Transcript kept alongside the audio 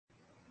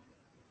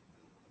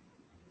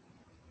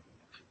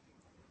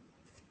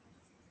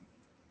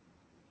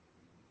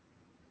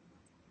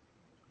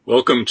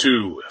Welcome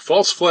to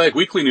False Flag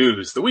Weekly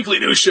News, the weekly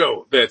news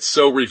show that's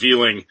so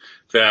revealing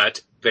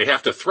that they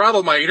have to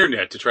throttle my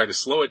internet to try to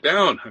slow it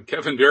down. I'm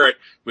Kevin Barrett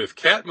with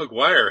Kat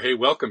McGuire. Hey,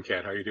 welcome,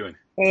 Kat. How are you doing?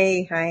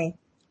 Hey, hi.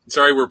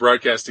 Sorry we're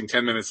broadcasting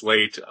 10 minutes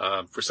late.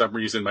 For some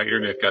reason, my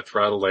internet got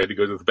throttled. I had to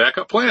go to the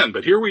backup plan,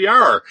 but here we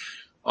are.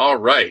 All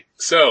right.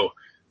 So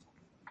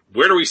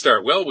where do we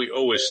start? Well, we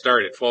always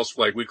start at False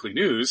Flag Weekly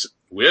News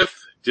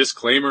with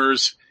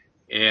disclaimers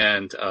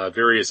and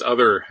various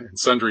other and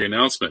sundry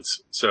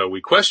announcements. So we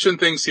question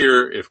things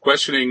here. If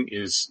questioning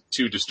is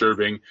too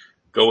disturbing,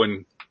 go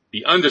and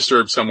be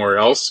undisturbed somewhere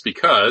else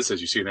because,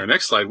 as you see in our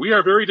next slide, we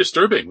are very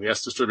disturbing. We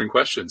ask disturbing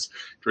questions.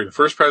 During the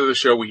first part of the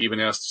show, we even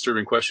asked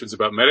disturbing questions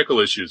about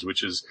medical issues,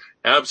 which is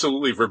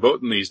absolutely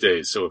verboten these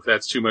days. So if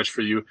that's too much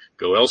for you,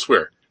 go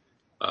elsewhere.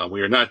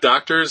 We are not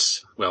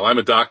doctors. Well, I'm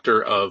a doctor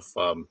of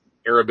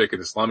Arabic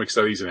and Islamic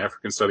studies and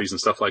African studies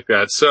and stuff like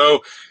that.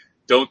 So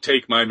don't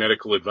take my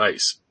medical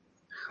advice.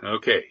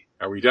 Okay,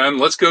 are we done?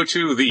 Let's go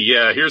to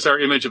here's our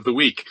image of the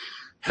week.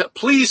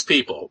 Please,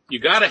 people, you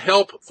gotta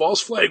help False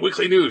Flag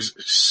Weekly News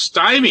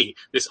stymie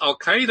this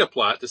Al-Qaeda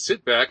plot to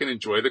sit back and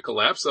enjoy the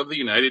collapse of the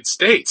United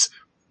States.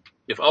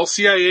 If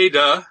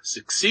Al-Qaeda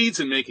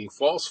succeeds in making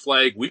False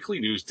Flag Weekly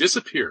News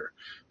disappear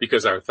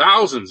because our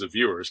thousands of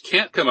viewers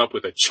can't come up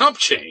with a chump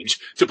change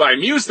to buy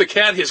Muse the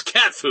cat his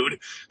cat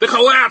food, the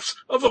collapse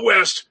of the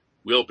West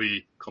will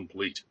be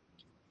complete.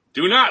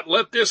 Do not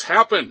let this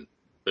happen.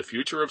 The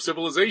future of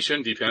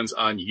civilization depends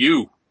on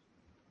you.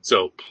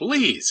 So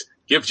please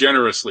give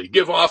generously,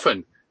 give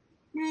often.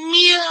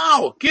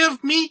 Meow!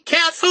 Give me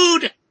cat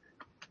food!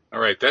 All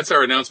right, that's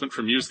our announcement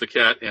from Muse the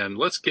Cat, and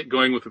let's get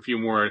going with a few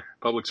more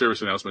public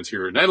service announcements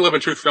here.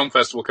 9/11 Truth Film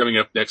Festival coming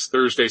up next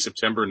Thursday,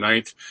 September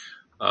 9th.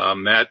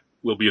 That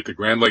will be at the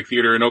Grand Lake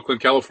Theater in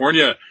Oakland,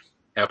 California,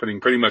 happening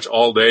pretty much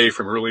all day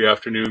from early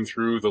afternoon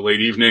through the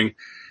late evening.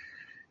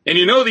 And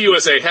you know the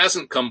USA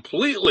hasn't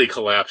completely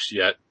collapsed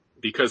yet,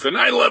 because the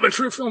 9/11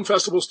 Truth Film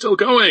Festival is still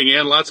going,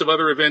 and lots of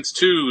other events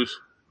too,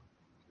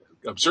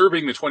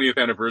 observing the 20th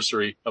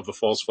anniversary of the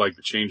false flag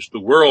that changed the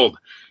world.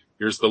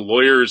 Here's the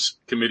Lawyers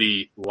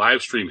Committee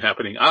live stream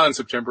happening on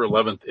September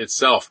 11th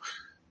itself.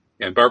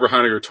 And Barbara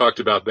Honegger talked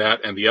about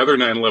that and the other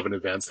 9/11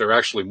 events. There are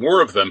actually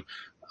more of them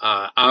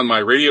on my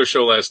radio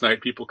show last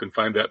night. People can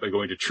find that by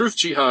going to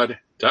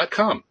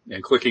truthjihad.com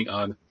and clicking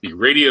on the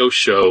radio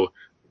show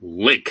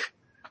link.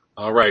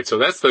 All right, so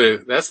that's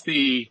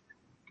the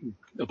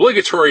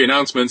obligatory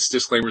announcements,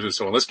 disclaimers, and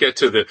so on. Let's get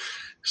to the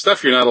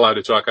stuff you're not allowed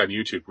to talk on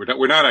YouTube.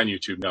 We're not on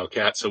YouTube now,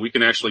 Kat, so we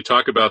can actually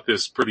talk about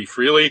this pretty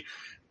freely.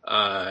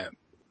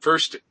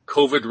 First,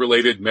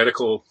 COVID-related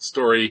medical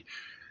story.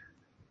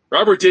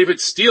 Robert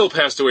David Steele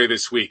passed away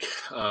this week.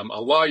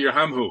 Allah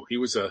yarhamhu. He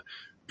was a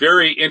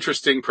very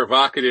interesting,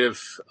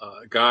 provocative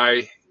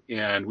guy,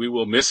 and we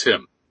will miss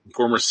him.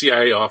 Former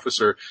CIA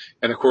officer.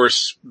 And of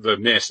course, the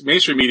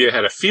mainstream media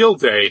had a field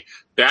day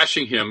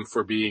bashing him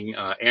for being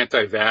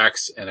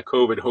anti-vax and a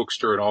COVID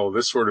hoaxer and all of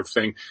this sort of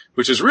thing,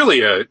 which is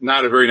really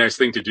not a very nice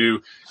thing to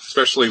do,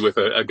 especially with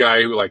a guy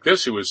like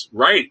this who was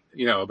right,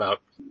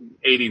 about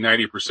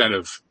 80-90%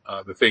 of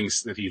the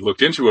things that he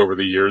looked into over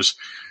the years.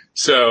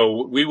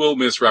 So we will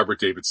miss Robert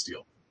David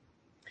Steele.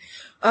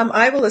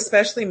 I will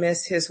especially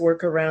miss his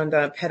work around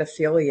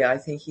pedophilia. I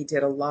think he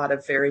did a lot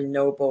of very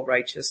noble,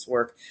 righteous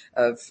work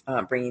of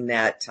bringing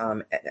that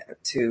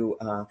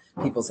to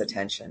people's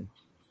attention.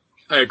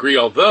 I agree,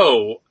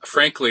 although,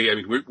 frankly, I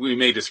mean, we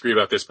may disagree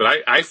about this, but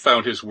I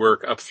found his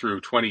work up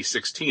through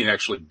 2016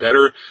 actually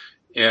better.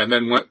 And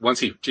then once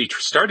he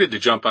started to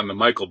jump on the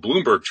Michael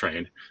Bloomberg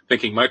train,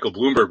 thinking Michael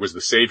Bloomberg was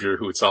the savior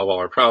who would solve all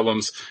our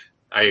problems,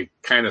 I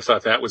kind of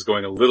thought that was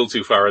going a little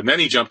too far. And then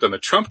he jumped on the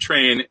Trump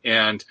train,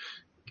 and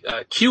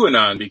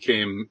QAnon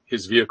became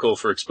his vehicle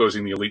for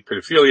exposing the elite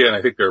pedophilia, and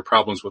I think there are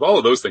problems with all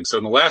of those things. So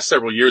in the last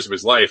several years of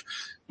his life,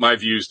 my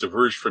views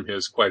diverged from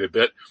his quite a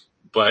bit,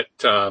 but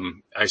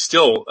I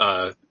still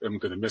am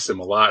going to miss him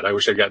a lot. I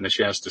wish I'd gotten a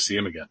chance to see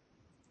him again.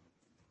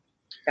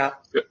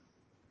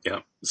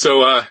 Yeah.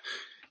 So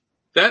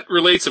that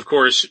relates, of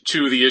course,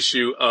 to the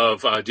issue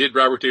of did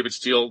Robert David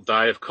Steele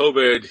die of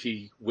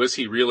COVID? Was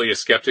he really a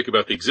skeptic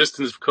about the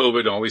existence of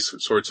COVID? All these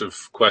sorts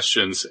of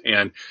questions.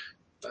 And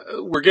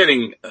we're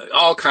getting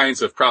all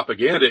kinds of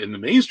propaganda in the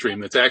mainstream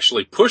that's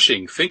actually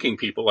pushing thinking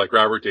people like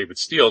Robert David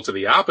Steele to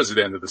the opposite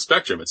end of the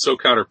spectrum. It's so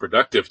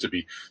counterproductive to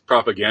be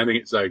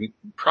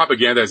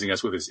propagandizing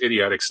us with this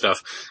idiotic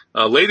stuff.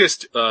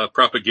 Latest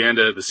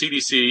propaganda, the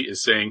CDC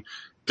is saying,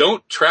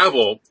 don't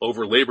travel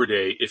over Labor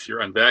Day if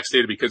you're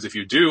unvaccinated, because if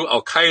you do,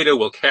 Al-Qaeda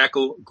will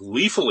cackle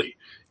gleefully.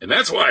 And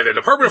that's why the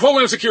Department of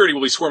Homeland Security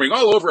will be swarming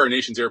all over our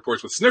nation's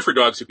airports with sniffer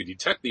dogs who can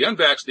detect the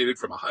unvaccinated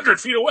from 100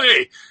 feet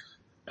away.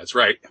 That's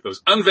right.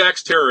 Those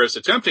unvaxxed terrorists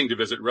attempting to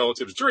visit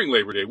relatives during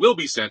Labor Day will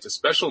be sent to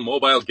special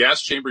mobile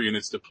gas chamber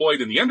units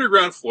deployed in the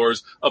underground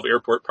floors of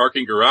airport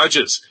parking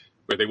garages,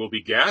 where they will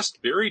be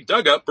gassed, buried,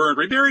 dug up, burned,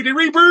 reburied, and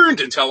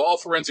reburned until all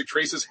forensic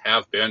traces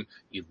have been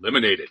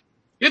eliminated.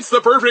 It's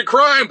the perfect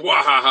crime,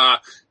 wahaha.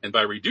 And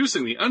by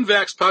reducing the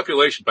unvaxxed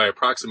population by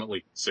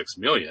approximately 6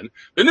 million,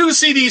 the new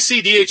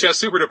CDC DHS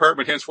Super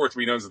Department, henceforth to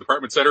be known as the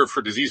Department Center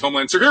for Disease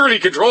Homeland Security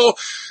Control,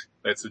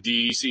 that's the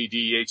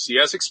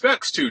DCDHCS,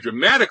 expects to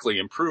dramatically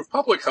improve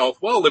public health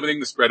while limiting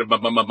the spread of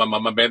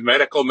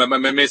medical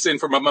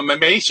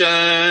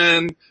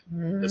misinformation.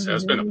 This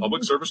has been a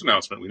public service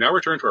announcement. We now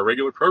return to our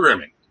regular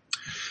programming.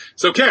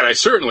 So, Kat, I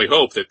certainly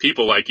hope that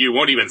people like you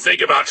won't even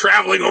think about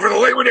traveling over the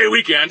Labor Day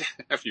weekend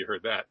after you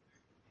heard that.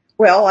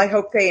 Well, I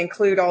hope they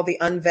include all the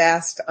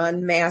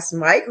unmasked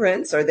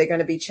migrants. Are they going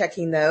to be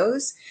checking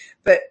those?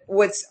 But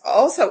what's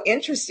also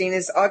interesting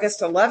is August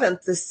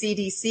 11th, the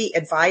CDC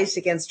advised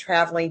against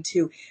traveling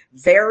to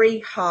very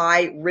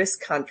high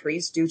risk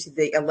countries due to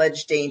the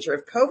alleged danger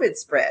of COVID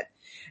spread.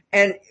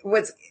 And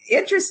what's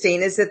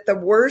interesting is that the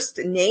worst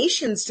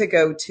nations to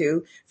go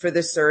to for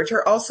the surge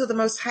are also the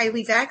most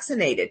highly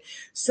vaccinated.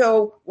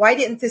 So why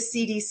didn't the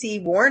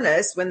CDC warn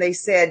us when they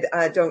said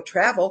don't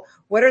travel?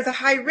 What are the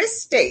high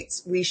risk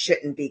states we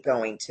shouldn't be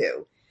going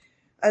to?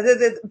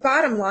 The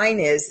bottom line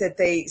is that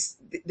they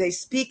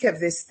speak of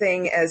this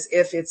thing as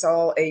if it's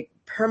all a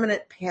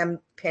permanent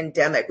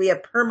pandemic. We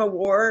have permanent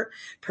war.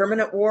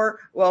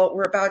 Well,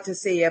 we're about to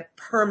see a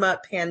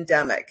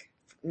pandemic.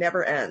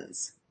 Never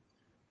ends.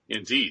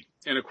 Indeed.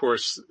 And of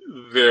course,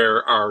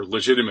 there are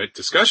legitimate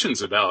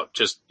discussions about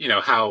just,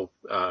 how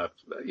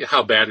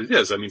bad it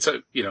is. I mean,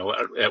 so,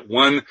 at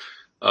one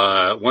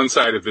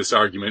side of this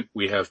argument,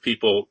 we have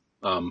people,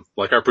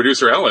 like our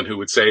producer Ellen, who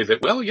would say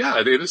that, well, yeah,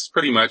 it is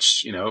pretty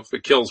much, if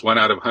it kills 1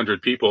 out of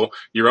 100 people,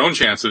 your own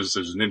chances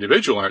as an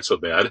individual aren't so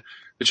bad.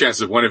 The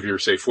chances of one of your,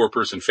 say,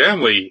 4-person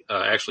family,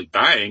 actually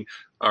dying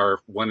are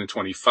 1 in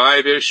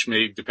 25-ish,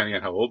 maybe depending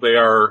on how old they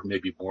are,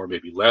 maybe more,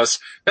 maybe less.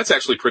 That's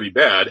actually pretty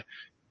bad.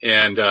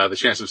 And the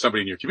chance of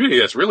somebody in your community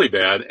that's really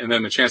bad, and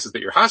then the chances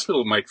that your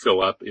hospital might fill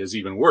up is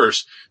even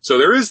worse. So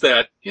there is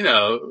that,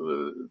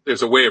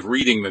 there's a way of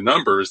reading the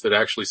numbers that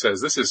actually says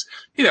this is,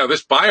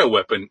 this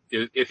bioweapon,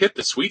 it hit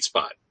the sweet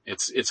spot.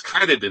 It's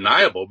kind of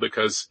deniable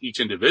because each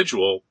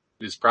individual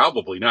is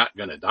probably not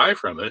going to die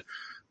from it,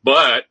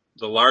 but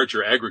the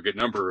larger aggregate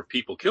number of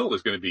people killed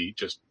is going to be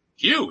just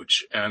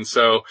huge. And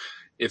so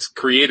it's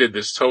created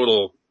this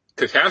total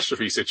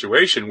catastrophe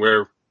situation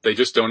where they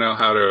just don't know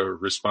how to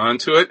respond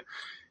to it.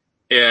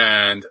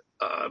 And,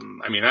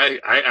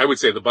 I would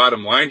say the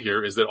bottom line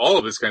here is that all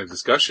of this kind of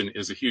discussion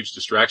is a huge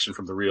distraction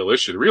from the real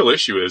issue. The real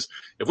issue is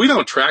if we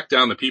don't track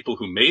down the people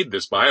who made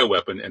this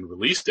bioweapon and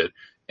released it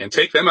and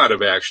take them out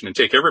of action and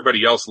take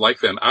everybody else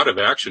like them out of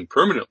action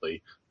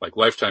permanently, like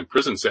lifetime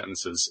prison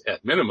sentences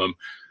at minimum,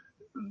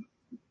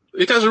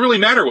 it doesn't really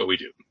matter what we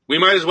do. We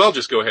might as well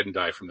just go ahead and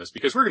die from this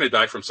because we're going to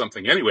die from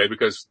something anyway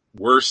because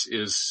worse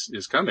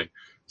is coming.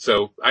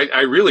 So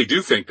I really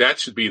do think that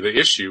should be the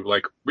issue.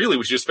 Like, really,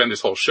 we should just spend this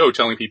whole show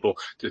telling people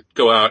to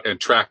go out and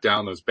track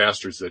down those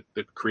bastards that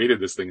created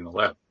this thing in the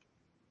lab.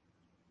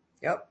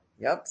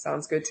 Yep.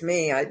 Sounds good to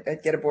me.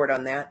 I'd get aboard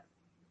on that.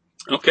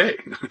 Okay.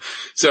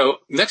 So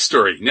next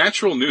story.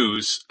 Natural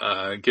News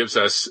gives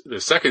us the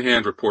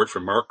secondhand report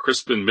from Mark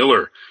Crispin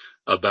Miller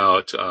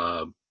about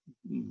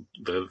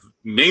the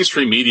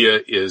mainstream media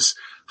is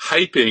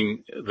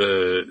hyping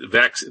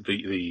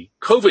the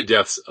COVID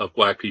deaths of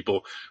Black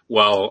people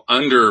while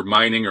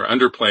undermining or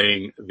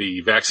underplaying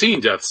the vaccine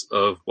deaths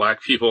of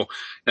Black people.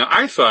 Now,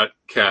 I thought,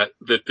 Kat,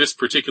 that this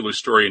particular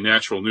story in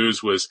Natural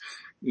News was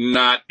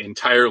not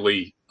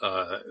entirely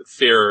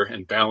fair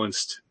and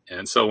balanced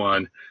and so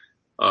on.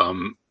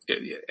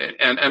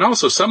 And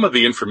also some of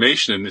the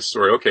information in this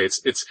story, okay,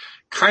 it's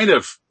kind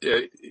of,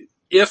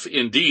 if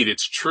indeed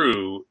it's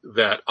true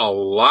that a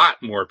lot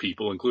more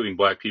people, including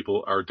Black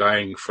people, are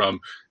dying from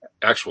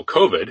actual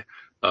COVID,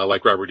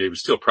 like Robert David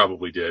Steele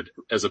probably did,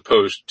 as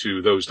opposed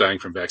to those dying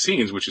from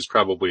vaccines, which is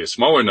probably a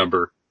smaller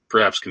number,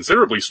 perhaps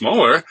considerably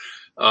smaller,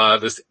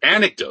 this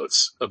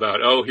anecdotes about,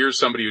 here's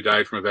somebody who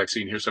died from a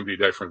vaccine, here's somebody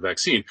who died from a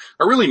vaccine,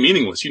 are really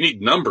meaningless. You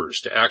need numbers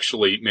to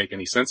actually make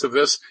any sense of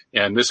this,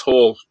 and this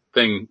whole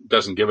thing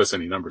doesn't give us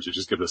any numbers. It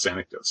just gives us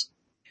anecdotes.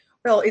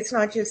 Well, it's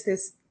not just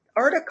this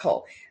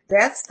article.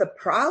 That's the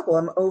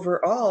problem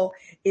overall,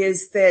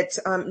 is that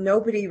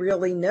nobody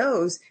really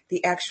knows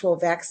the actual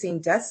vaccine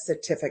death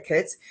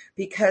certificates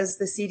because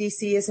the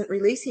CDC isn't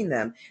releasing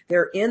them.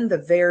 They're in the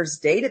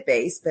VAERS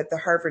database, but the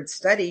Harvard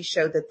study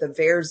showed that the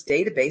VAERS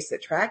database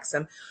that tracks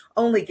them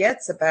only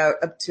gets about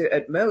up to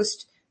at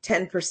most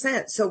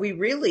 10%. So we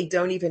really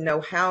don't even know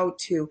how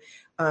to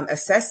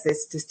assess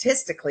this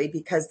statistically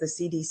because the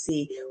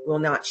CDC will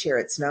not share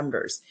its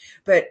numbers.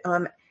 But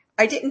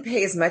I didn't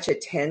pay as much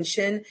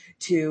attention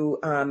to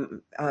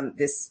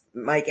this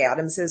Mike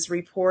Adams's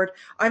report.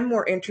 I'm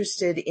more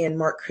interested in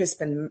Mark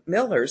Crispin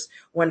Miller's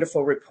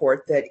wonderful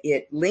report that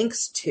it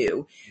links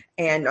to.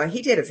 And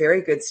he did a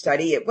very good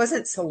study. It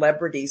wasn't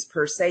celebrities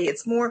per se.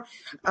 It's more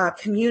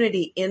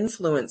community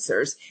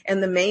influencers.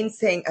 And the main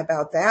thing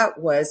about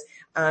that was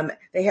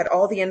they had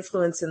all the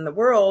influence in the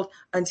world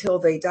until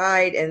they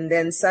died. And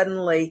then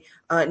suddenly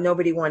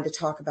nobody wanted to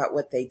talk about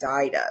what they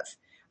died of.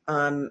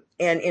 And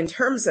in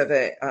terms of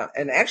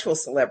an actual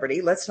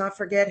celebrity, let's not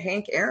forget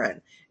Hank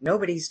Aaron.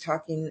 Nobody's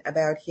talking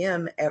about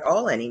him at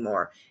all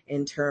anymore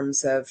in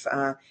terms of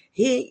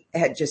he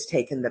had just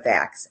taken the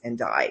vax and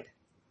died.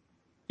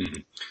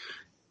 Mm-hmm.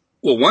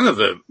 Well, one of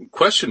the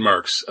question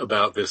marks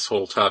about this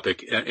whole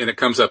topic, and it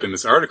comes up in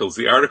this article, is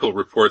the article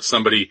reports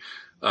somebody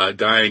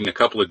dying a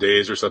couple of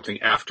days or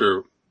something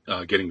after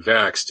getting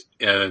vaxxed,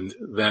 and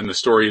then the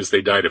story is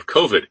they died of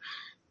COVID.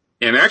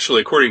 And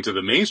actually, according to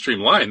the mainstream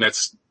line,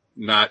 that's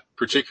not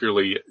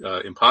particularly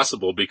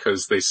impossible,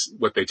 because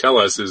what they tell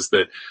us is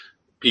that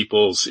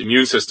people's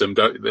immune system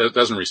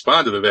doesn't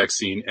respond to the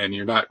vaccine, and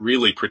you're not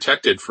really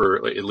protected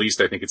for at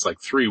least, I think it's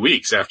like 3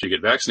 weeks after you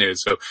get vaccinated.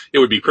 So it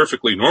would be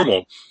perfectly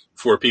normal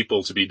for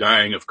people to be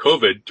dying of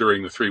COVID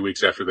during the 3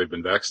 weeks after they've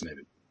been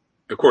vaccinated,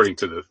 according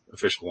to the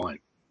official line.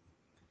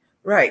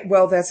 Right.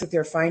 Well, that's what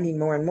they're finding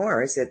more and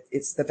more, is that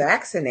it's the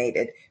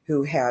vaccinated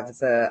who have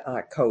the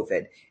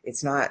COVID.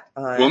 It's not.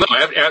 Well,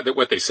 no,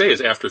 what they say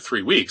is after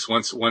 3 weeks,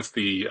 once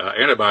the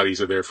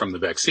antibodies are there from the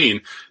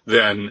vaccine,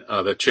 then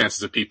the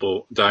chances of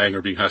people dying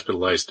or being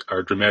hospitalized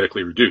are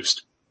dramatically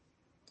reduced.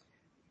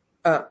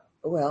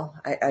 Well,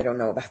 I don't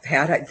know about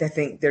that. I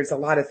think there's a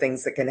lot of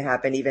things that can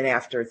happen even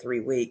after 3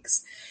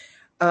 weeks.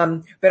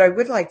 But I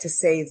would like to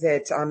say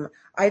that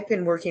I've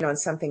been working on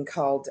something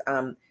called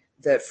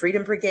the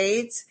Freedom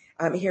Brigades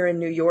here in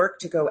New York,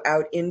 to go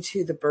out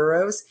into the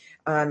boroughs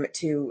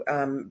to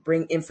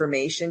bring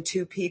information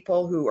to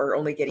people who are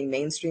only getting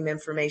mainstream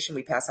information.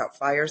 We pass out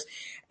flyers.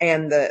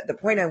 And the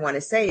point I want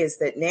to say is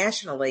that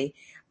nationally,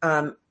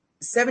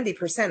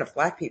 70% of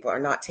Black people are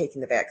not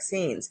taking the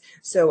vaccines.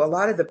 So a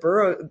lot of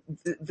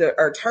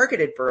our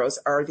targeted boroughs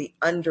are the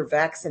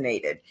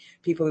under-vaccinated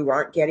people who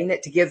aren't getting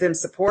it, to give them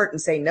support and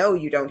say, no,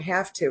 you don't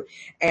have to.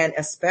 And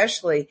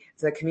especially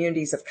the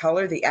communities of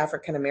color, the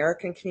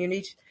African-American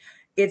community.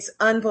 It's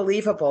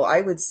unbelievable.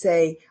 I would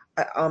say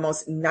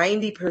almost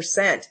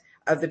 90%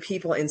 of the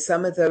people in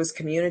some of those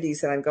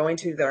communities that I'm going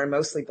to that are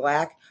mostly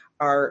Black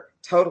are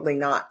totally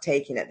not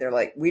taking it. They're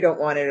like, we don't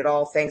want it at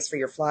all. Thanks for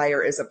your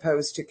flyer, as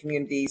opposed to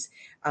communities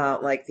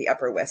like the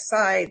Upper West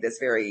Side, that's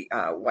very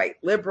white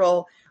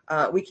liberal.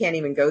 We can't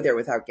even go there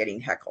without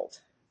getting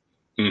heckled.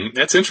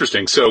 That's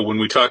interesting. So when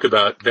we talk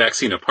about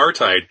vaccine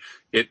apartheid,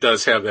 it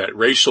does have that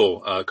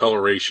racial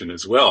coloration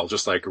as well,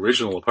 just like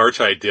original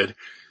apartheid did.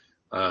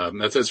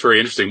 That's very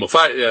interesting.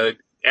 Well,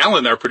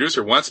 Alan, our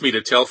producer, wants me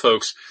to tell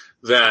folks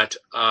that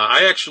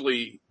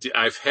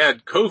I've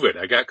had COVID.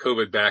 I got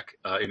COVID back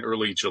in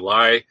early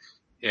July,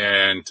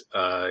 and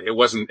it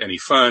wasn't any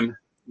fun.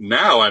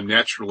 Now I'm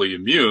naturally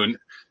immune,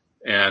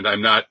 and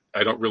I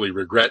don't really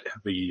regret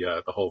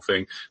the whole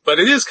thing, but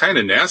it is kind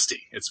of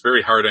nasty. It's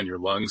very hard on your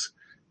lungs.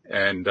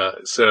 And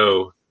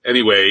so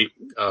anyway,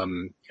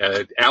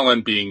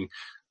 Alan, being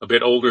a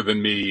bit older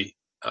than me,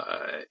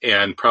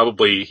 and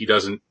probably he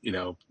doesn't,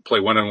 play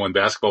one-on-one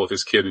basketball with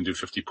his kid and do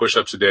 50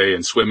 push-ups a day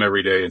and swim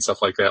every day and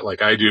stuff like that, like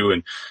I do,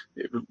 and,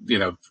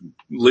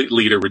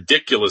 lead a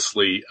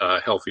ridiculously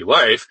healthy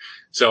life.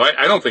 So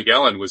I don't think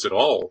Alan was at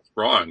all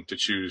wrong to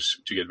choose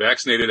to get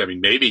vaccinated. I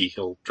mean, maybe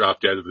he'll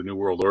drop dead of the New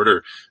World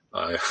Order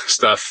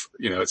stuff,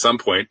 at some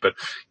point, but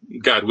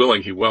God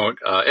willing, he won't.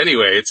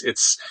 Anyway,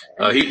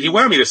 he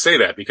wanted me to say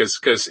that because,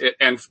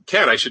 and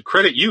Kat, I should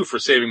credit you for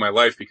saving my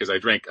life, because I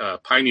drank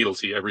pine needle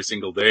tea every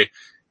single day,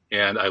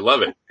 and I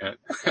love it. And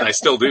I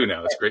still do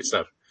now. It's great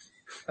stuff.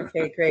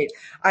 Okay, great.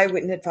 I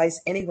wouldn't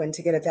advise anyone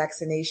to get a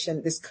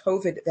vaccination, this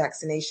COVID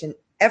vaccination,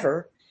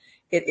 ever.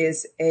 It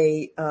is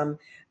a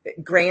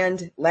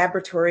grand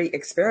laboratory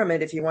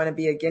experiment if you want to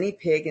be a guinea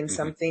pig in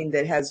something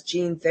that has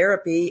gene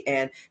therapy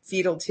and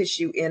fetal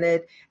tissue in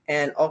it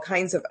and all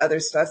kinds of other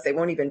stuff. They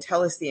won't even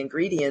tell us the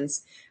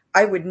ingredients.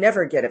 I would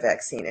never get a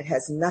vaccine. It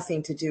has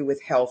nothing to do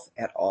with health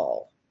at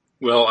all.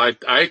 Well,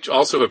 I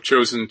also have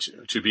chosen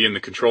to be in the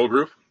control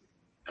group.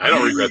 I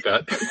don't regret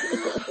that.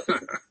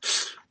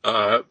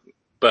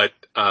 But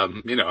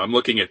I'm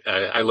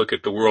I look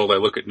at the world, I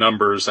look at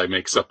numbers, I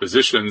make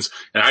suppositions,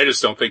 and I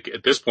just don't think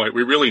at this point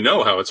we really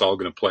know how it's all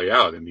going to play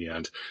out in the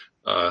end.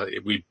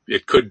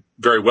 It could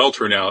very well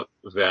turn out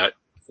that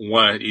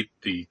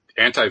the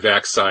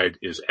anti-vax side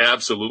is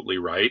absolutely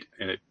right,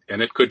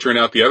 and it could turn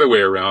out the other way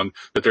around,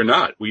 that they're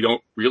not. We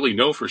don't really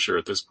know for sure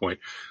at this point.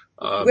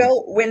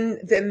 Well, when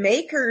the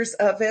makers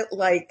of it,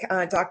 like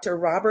Dr.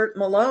 Robert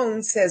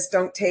Malone, says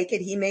don't take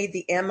it, he made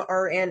the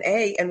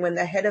mRNA. And when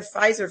the head of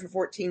Pfizer for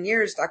 14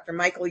 years, Dr.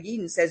 Michael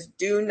Yeadon, says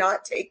do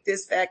not take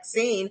this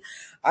vaccine,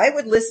 I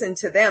would listen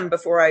to them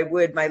before I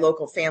would my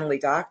local family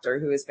doctor,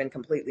 who has been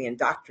completely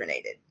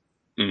indoctrinated.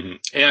 Mm-hmm.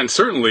 And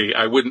certainly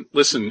I wouldn't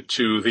listen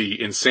to the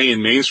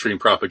insane mainstream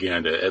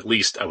propaganda. At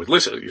least I would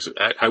listen.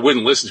 I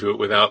wouldn't listen to it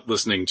without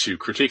listening to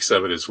critiques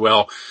of it as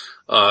well.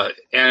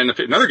 And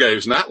another guy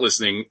who's not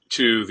listening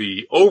to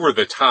the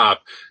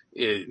over-the-top,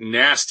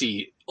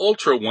 nasty,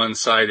 ultra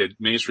one-sided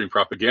mainstream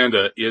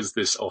propaganda is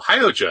this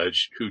Ohio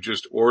judge who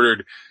just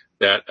ordered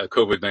that a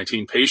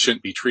COVID-19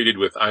 patient be treated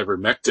with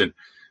ivermectin.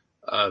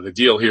 The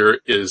deal here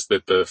is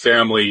that the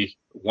family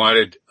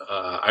wanted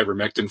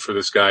ivermectin for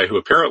this guy who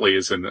apparently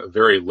is in a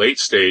very late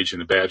stage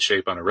in a bad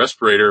shape on a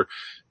respirator,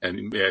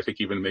 and I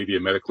think even maybe a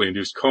medically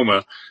induced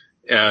coma.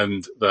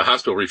 And the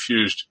hospital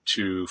refused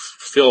to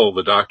fill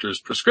the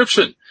doctor's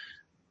prescription,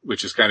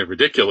 which is kind of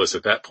ridiculous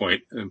at that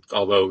point. And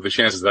although the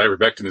chances that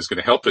ivermectin is going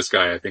to help this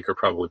guy, I think, are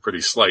probably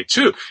pretty slight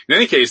too. In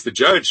any case, the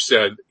judge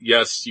said,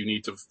 yes, you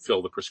need to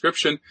fill the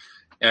prescription.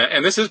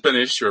 And this has been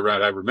an issue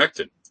around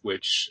ivermectin,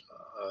 which,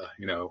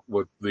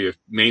 what the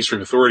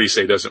mainstream authorities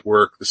say doesn't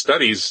work. The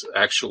studies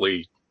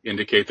actually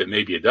indicate that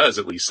maybe it does,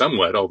 at least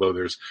somewhat, although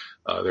there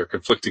are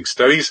conflicting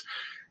studies.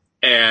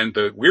 And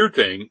the weird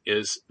thing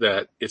is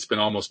that it's been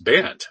almost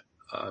banned.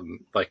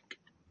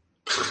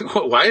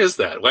 Why is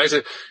that? Why is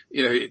it,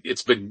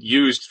 it's been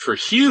used for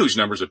huge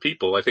numbers of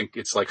people. I think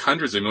it's like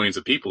hundreds of millions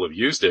of people have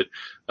used it.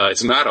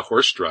 It's not a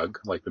horse drug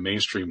like the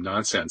mainstream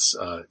nonsense,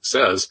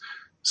 says.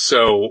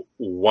 So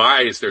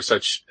why is there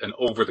such an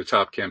over the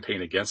top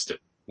campaign against it?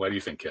 Why do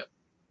you think, Kit?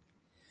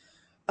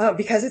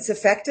 Because it's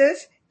effective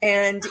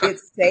and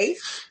it's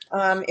safe.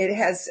 It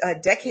has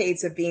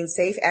decades of being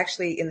safe.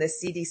 Actually, in the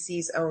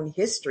CDC's own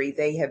history,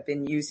 they have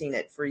been using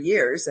it for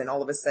years, and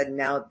all of a sudden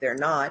now they're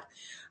not.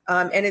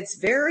 And it's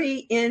very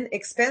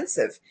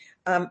inexpensive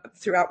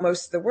throughout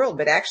most of the world,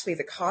 but actually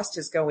the cost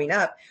is going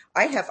up.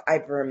 I have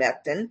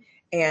ivermectin,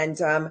 and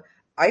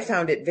I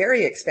found it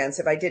very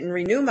expensive. I didn't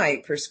renew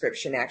my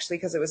prescription, actually,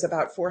 because it was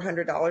about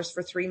 $400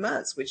 for 3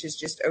 months, which is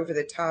just over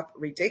the top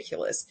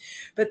ridiculous.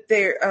 But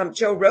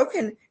Joe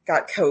Rogan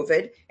got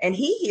COVID, and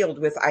he healed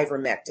with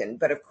ivermectin.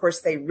 But, of course,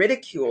 they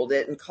ridiculed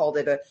it and called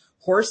it a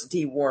horse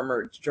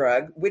dewormer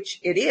drug, which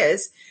it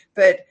is.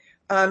 But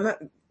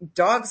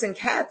dogs and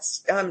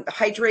cats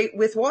hydrate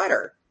with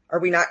water. Are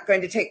we not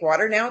going to take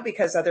water now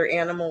because other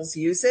animals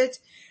use it?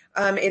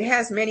 It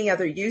has many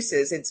other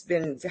uses. It's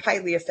been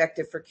highly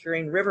effective for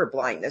curing river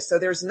blindness. So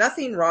there's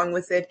nothing wrong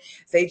with it.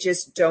 They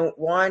just don't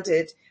want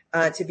it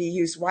to be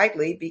used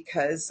widely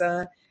because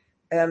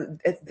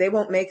they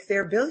won't make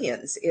their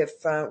billions if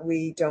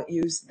we don't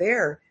use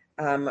their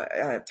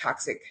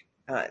toxic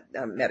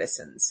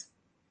medicines.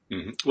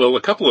 Mm-hmm. Well,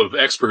 a couple of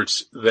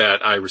experts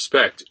that I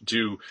respect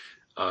do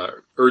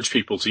urge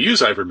people to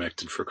use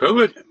ivermectin for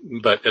COVID,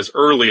 but as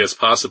early as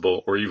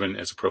possible or even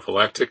as a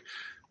prophylactic.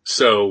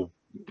 So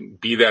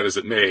be that as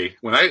it may,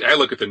 when I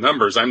look at the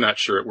numbers, I'm not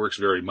sure it works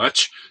very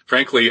much.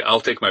 Frankly, I'll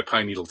take my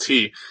pine needle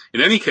tea.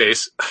 In any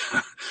case,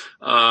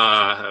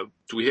 one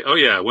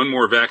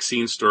more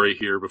vaccine story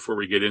here before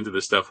we get into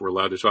the stuff we're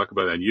allowed to talk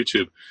about on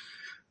YouTube.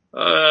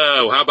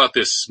 How about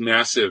this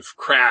massive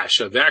crash,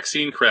 a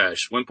vaccine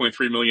crash,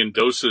 1.3 million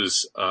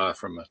doses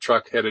from a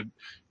truck headed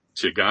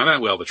to Ghana.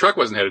 Well, the truck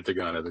wasn't headed to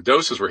Ghana. The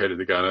doses were headed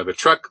to Ghana. The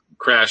truck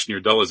crashed near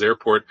Dulles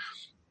Airport,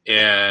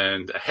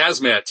 and a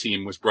hazmat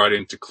team was brought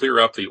in to clear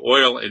up the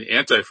oil and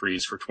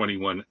antifreeze for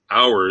 21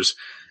 hours.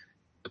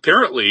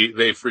 Apparently,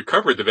 they've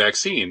recovered the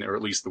vaccine, or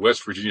at least the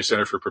West Virginia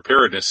Center for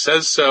Preparedness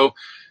says so,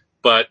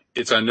 but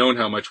it's unknown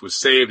how much was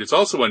saved. It's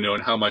also unknown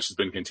how much has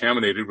been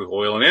contaminated with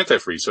oil and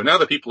antifreeze. So now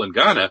the people in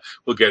Ghana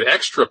will get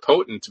extra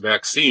potent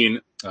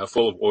vaccine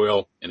full of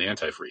oil and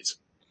antifreeze.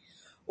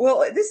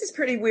 Well, this is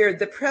pretty weird.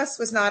 The press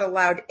was not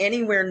allowed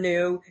anywhere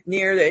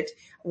near it.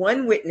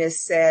 One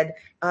witness said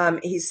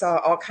he saw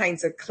all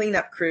kinds of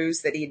cleanup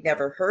crews that he'd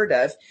never heard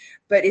of.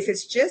 But if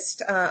it's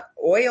just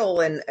oil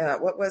and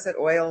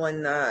oil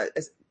and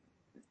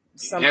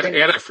something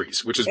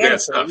antifreeze, which is bad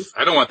stuff.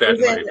 I don't want that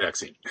in my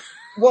vaccine.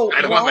 Well,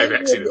 I don't want my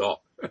vaccine at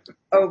all.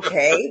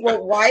 Okay.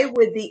 Well, why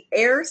would the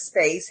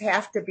airspace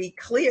have to be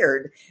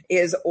cleared?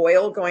 Is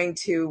oil going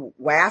to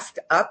waft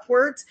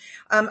upwards?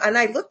 And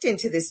I looked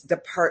into this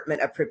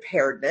Department of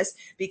Preparedness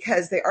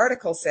because the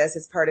article says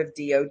it's part of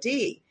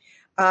DOD.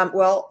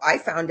 Well, I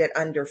found it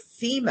under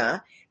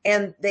FEMA,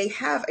 and they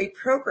have a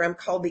program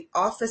called the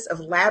Office of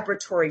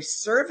Laboratory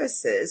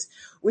Services,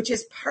 which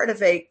is part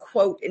of a,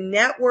 quote,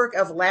 network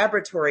of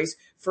laboratories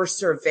for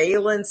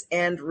surveillance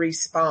and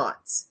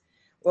response.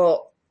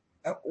 Well,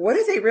 what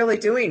are they really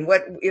doing?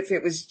 What if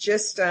it was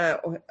just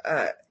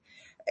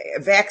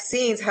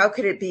vaccines? How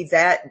could it be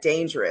that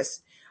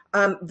dangerous?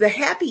 The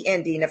happy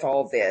ending of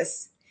all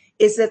this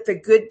is that the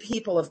good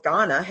people of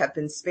Ghana have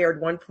been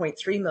spared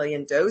 1.3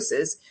 million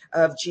doses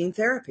of gene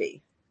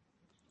therapy.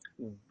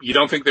 You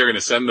don't think they're going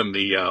to send them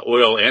the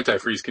oil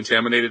antifreeze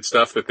contaminated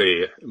stuff that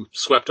they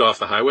swept off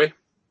the highway?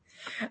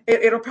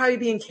 It'll probably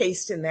be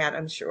encased in that,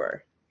 I'm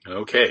sure.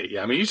 Okay.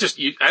 Yeah. I mean,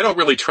 I don't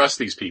really trust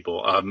these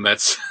people.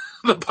 That's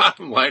the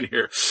bottom line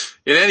here.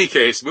 In any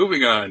case,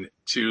 moving on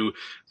to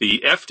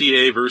the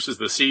FDA versus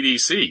the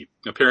CDC.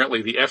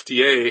 Apparently the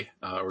FDA,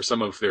 or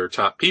some of their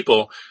top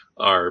people,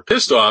 are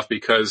pissed off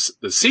because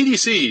the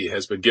CDC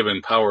has been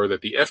given power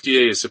that the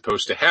FDA is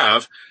supposed to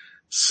have.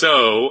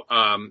 So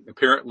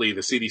apparently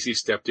the CDC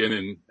stepped in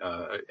and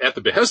at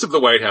the behest of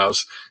the White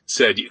House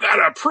said, you got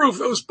to approve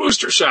those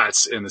booster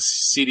shots. And the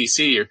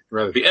CDC, or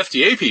rather the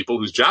FDA people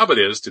whose job it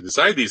is to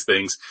decide these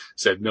things,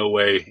 said no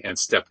way and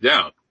stepped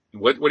down.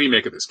 What do you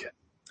make of this, Ken?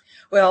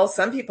 Well,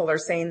 some people are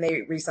saying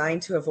they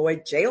resigned to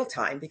avoid jail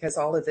time because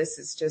all of this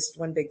is just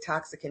one big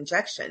toxic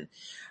injection.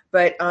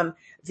 But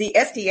the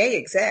FDA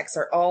execs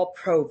are all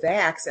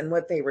pro-vax, and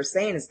what they were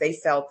saying is they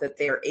felt that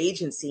their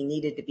agency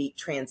needed to be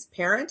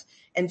transparent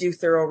and do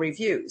thorough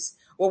reviews.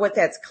 Well, what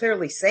that's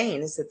clearly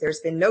saying is that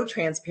there's been no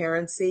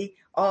transparency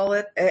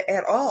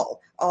at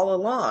all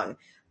along.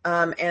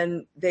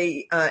 And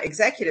the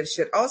executives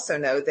should also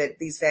know that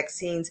these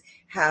vaccines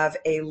have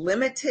a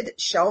limited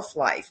shelf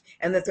life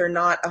and that they're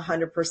not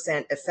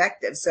 100%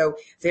 effective. So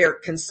they're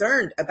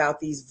concerned about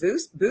these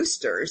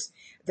boosters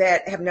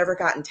that have never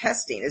gotten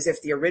testing, as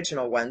if the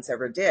original ones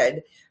ever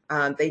did.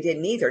 They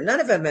didn't either. None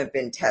of them have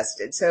been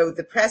tested. So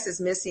the press is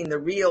missing the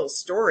real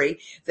story,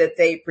 that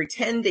they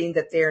pretending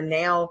that they're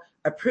now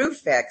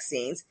approved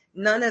vaccines.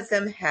 None of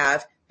them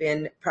have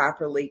been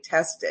properly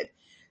tested.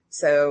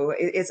 So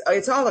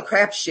it's all a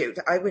crapshoot.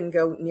 I wouldn't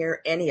go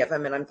near any of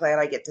them, and I'm glad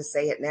I get to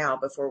say it now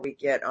before we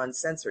get on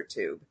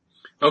CensorTube.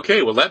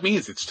 Okay, well, that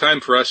means it's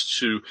time for us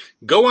to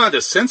go on to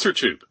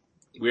CensorTube,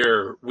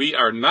 where we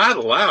are not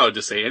allowed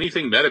to say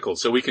anything medical,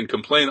 so we can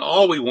complain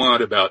all we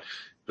want about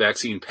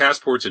vaccine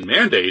passports and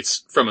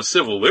mandates from a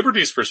civil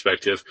liberties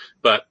perspective,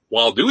 but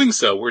while doing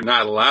so, we're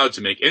not allowed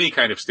to make any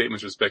kind of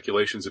statements or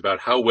speculations about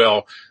how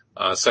well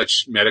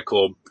such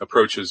medical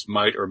approaches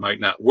might or might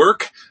not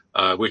work,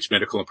 which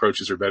medical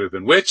approaches are better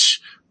than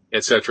which,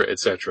 et cetera, et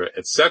cetera,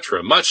 et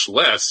cetera, much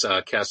less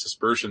cast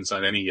aspersions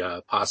on any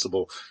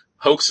possible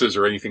hoaxes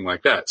or anything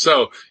like that.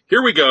 So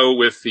here we go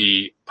with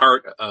the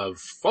part of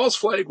False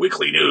Flag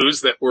Weekly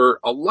News that we're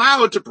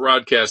allowed to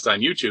broadcast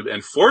on YouTube.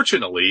 And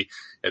fortunately,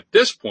 at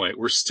this point,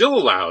 we're still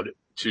allowed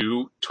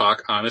to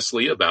talk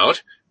honestly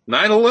about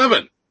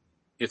 9/11.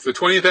 It's the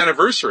 20th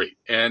anniversary,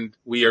 and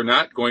we are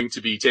not going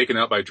to be taken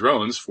out by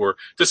drones for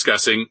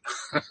discussing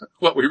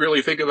what we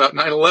really think about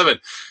 9/11.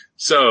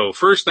 So,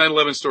 first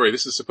 9/11 story.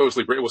 This is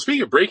supposedly well,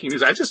 speaking of breaking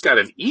news, I just got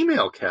an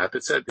email, Kat,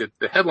 that said that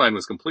the headline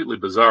was completely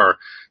bizarre.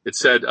 It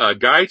said,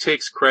 guy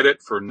takes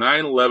credit for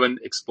 9/11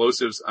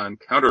 explosives on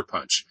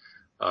Counterpunch.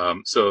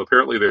 So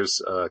apparently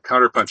there's a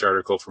Counterpunch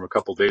article from a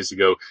couple days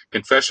ago,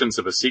 Confessions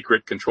of a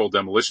Secret Controlled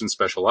Demolition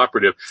Special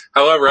Operative.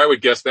 However, I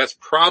would guess that's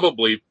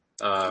probably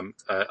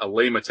a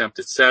lame attempt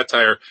at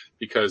satire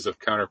because of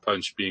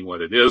Counterpunch being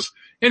what it is.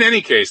 In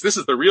any case, this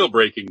is the real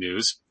breaking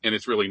news, and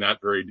it's really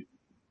not very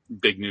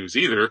big news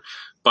either.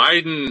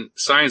 Biden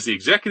signs the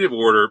executive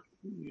order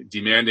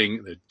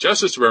demanding the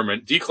Justice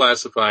Department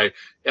declassify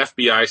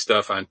FBI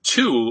stuff on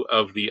 2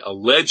 of the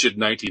alleged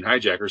 19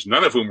 hijackers,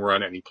 none of whom were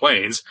on any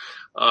planes.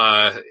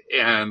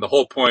 And the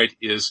whole point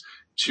is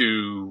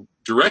to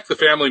direct the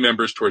family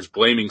members towards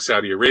blaming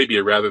Saudi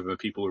Arabia rather than the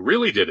people who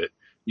really did it,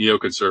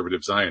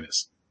 neoconservative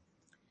Zionists.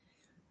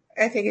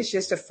 I think it's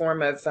just a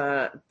form of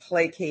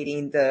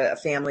placating the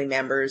family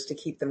members to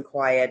keep them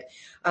quiet.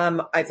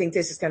 I think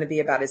this is going to be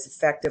about as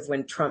effective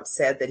when Trump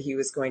said that he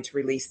was going to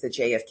release the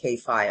JFK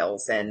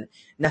files, and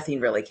nothing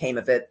really came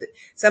of it.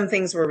 Some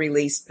things were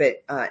released,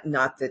 but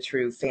not the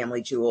true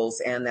family jewels,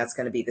 and that's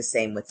going to be the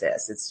same with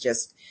this. It's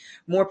just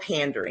more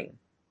pandering.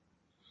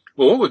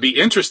 Well, what would be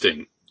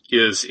interesting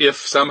is if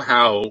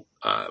somehow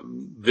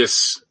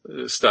this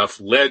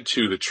stuff led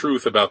to the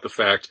truth about the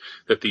fact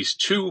that these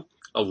 2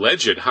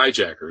 alleged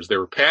hijackers, they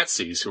were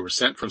patsies who were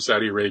sent from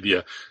Saudi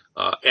Arabia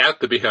at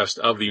the behest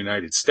of the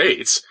United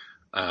States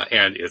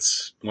and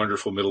its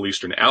wonderful Middle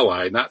Eastern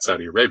ally, not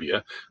Saudi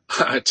Arabia,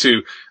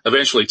 to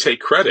eventually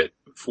take credit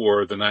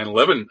for the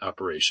 9/11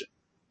 operation.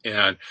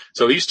 And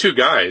so these 2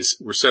 guys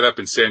were set up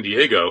in San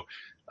Diego,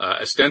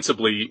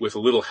 ostensibly with a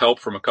little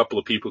help from a couple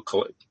of people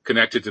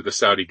connected to the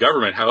Saudi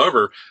government.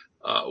 However,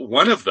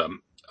 one of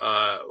them,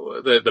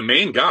 the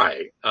main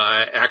guy,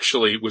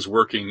 actually was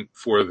working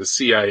for the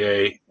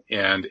CIA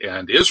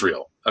and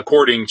Israel,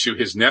 according to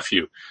his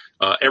nephew.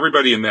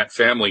 Everybody in that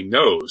family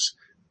knows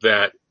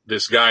that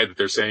this guy that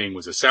they're saying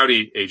was a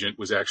Saudi agent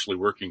was actually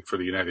working for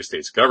the United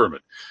States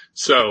government.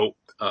 So,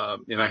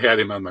 and I had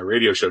him on my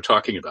radio show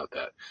talking about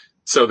that.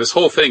 So this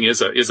whole thing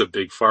is a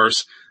big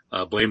farce.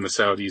 Blame the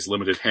Saudis,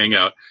 limited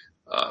hangout.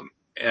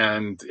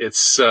 And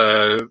it's,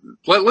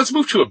 let's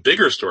move to a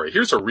bigger story.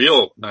 Here's a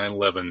real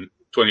 9/11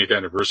 20th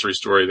anniversary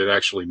story that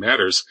actually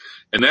matters.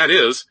 And that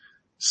is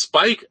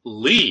Spike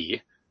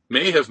Lee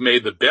may have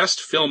made the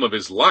best film of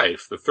his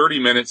life, the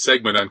 30-minute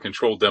segment on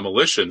controlled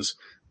demolitions,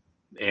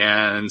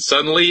 and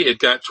suddenly it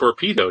got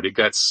torpedoed. It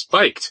got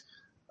spiked.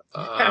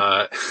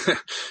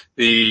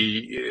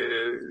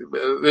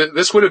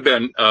 This would have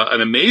been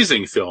an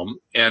amazing film,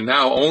 and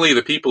now only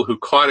the people who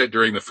caught it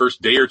during the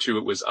first day or 2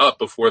 it was up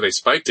before they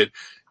spiked it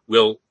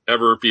will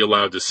ever be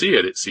allowed to see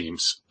it, it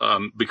seems,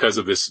 because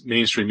of this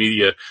mainstream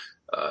media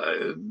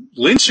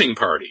lynching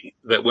party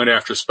that went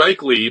after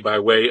Spike Lee by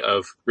way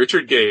of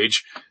Richard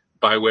Gage,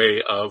 by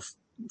way of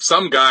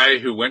some guy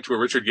who went to a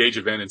Richard Gage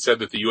event and said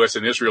that the U.S.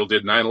 and Israel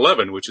did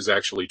 9/11, which is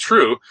actually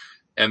true.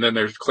 And then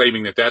they're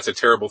claiming that that's a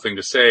terrible thing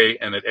to say,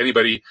 and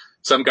that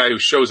some guy who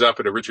shows up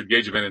at a Richard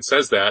Gage event and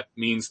says that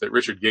means that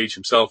Richard Gage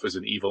himself is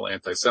an evil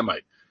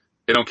anti-Semite.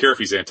 They don't care if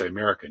he's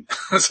anti-American.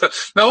 So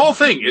the whole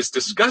thing is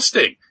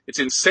disgusting. It's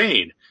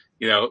insane.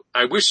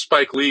 I wish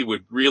Spike Lee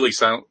would really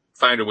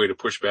find a way to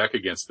push back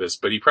against this,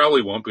 but he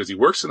probably won't because he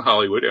works in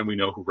Hollywood and we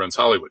know who runs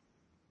Hollywood.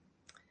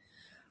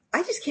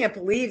 I just can't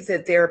believe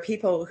that there are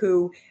people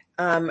who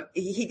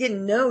he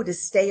didn't know to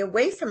stay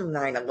away from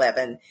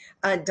 9/11.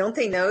 Don't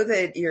they know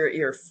that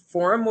your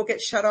forum will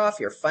get shut off,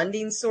 your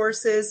funding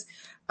sources?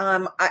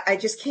 I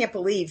just can't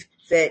believe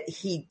that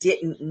he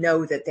didn't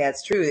know that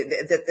that's true.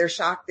 That they're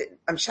shocked.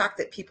 I'm shocked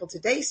that people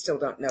today still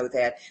don't know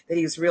that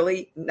he was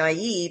really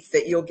naive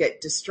that you'll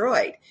get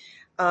destroyed.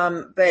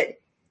 But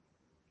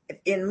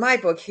in my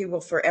book, he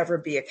will forever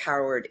be a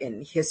coward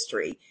in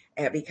history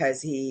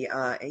because he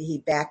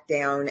backed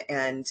down,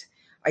 and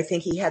I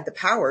think he had the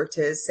power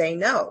to say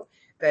no.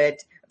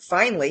 But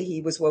finally,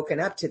 he was woken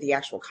up to the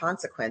actual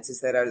consequences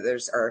that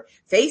others are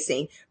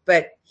facing.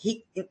 But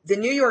the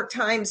New York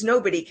Times,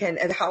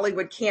 and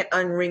Hollywood can't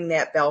unring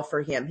that bell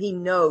for him. He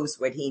knows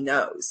what he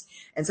knows.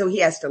 And so he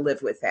has to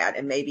live with that.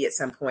 And maybe at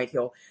some point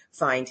he'll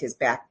find his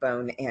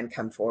backbone and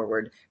come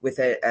forward with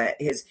they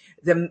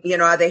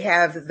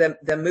have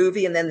the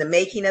movie and then the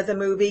making of the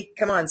movie.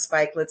 Come on,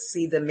 Spike, let's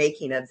see the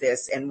making of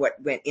this and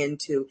what went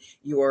into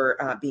your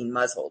being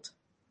muzzled.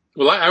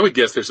 Well, I would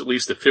guess there's at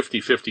least a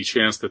 50-50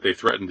 chance that they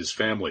threatened his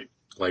family.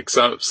 Like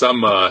some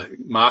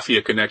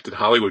mafia-connected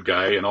Hollywood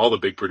guy, and all the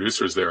big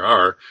producers there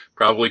are,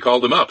 probably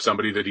called him up,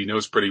 somebody that he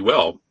knows pretty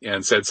well,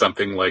 and said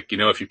something like,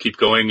 if you keep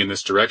going in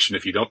this direction,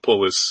 if you don't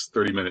pull this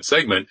 30-minute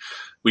segment,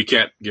 we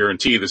can't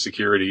guarantee the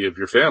security of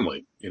your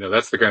family.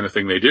 That's the kind of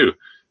thing they do.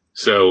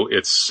 So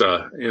it's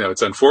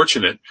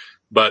unfortunate,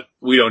 but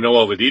we don't know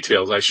all the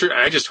details. I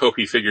just hope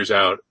he figures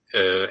out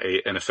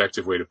an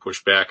effective way to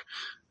push back.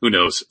 Who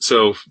knows?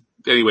 So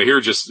anyway,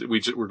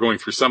 we're going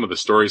through some of the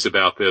stories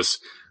about this.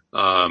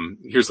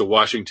 Here's the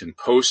Washington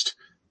Post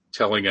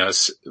telling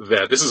us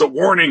that this is a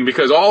warning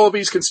because all of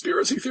these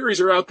conspiracy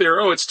theories are out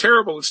there. Oh, it's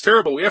terrible. It's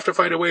terrible. We have to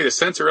find a way to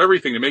censor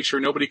everything to make sure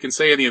nobody can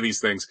say any of these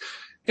things.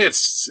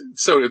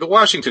 So the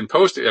Washington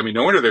Post,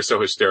 no wonder they're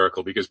so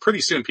hysterical, because pretty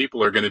soon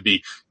people are going to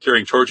be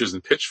carrying torches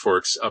and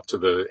pitchforks up to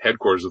the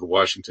headquarters of the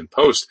Washington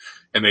Post,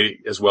 and they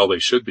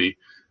should be.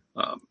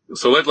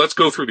 So let's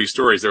go through these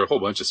stories. There are a whole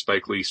bunch of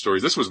Spike Lee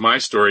stories. This was my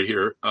story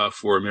here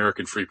for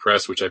American Free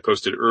Press, which I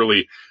posted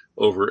early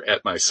over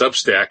at my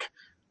Substack.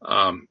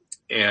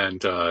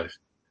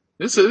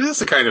 This is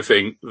the kind of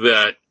thing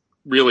that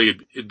really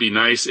it'd be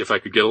nice if I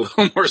could get a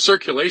little more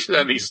circulation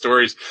on these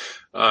stories.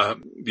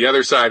 The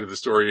other side of the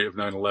story of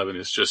 9/11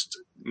 is just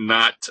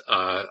not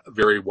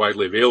very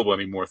widely available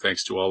anymore,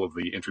 thanks to all of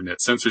the internet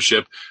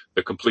censorship,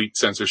 the complete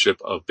censorship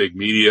of big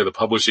media, the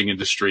publishing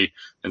industry,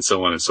 and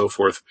so on and so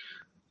forth.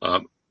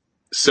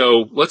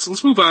 So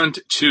let's move on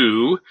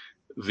to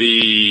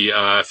the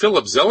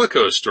Philip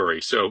Zelikow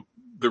story. So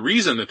the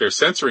reason that they're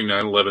censoring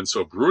 9/11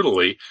 so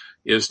brutally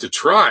is to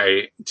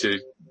try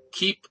to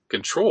keep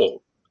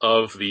control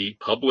of the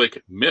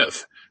public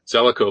myth.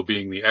 Zelikow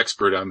being the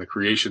expert on the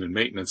creation and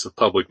maintenance of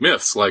public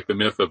myths, like the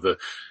myth of the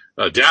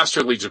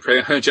dastardly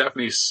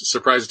Japanese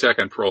surprise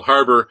attack on Pearl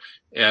Harbor,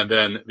 and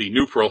then the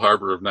new Pearl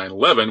Harbor of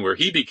 9/11, where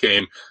he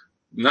became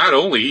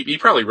he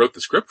probably wrote the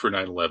script for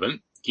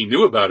 9/11. He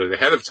knew about it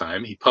ahead of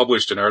time. He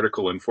published an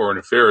article in Foreign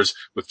Affairs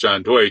with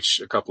John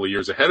Deutsch a couple of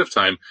years ahead of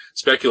time,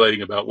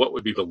 speculating about what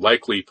would be the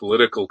likely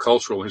political,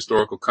 cultural, and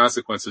historical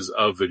consequences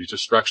of the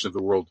destruction of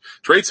the World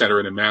Trade Center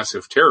in a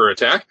massive terror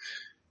attack.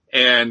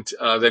 And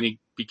then he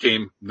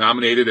became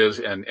nominated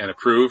and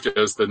approved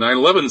as the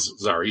 9/11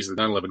 czar. He's the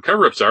 9/11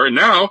 cover-up czar. And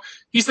now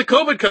he's the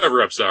COVID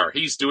cover-up czar.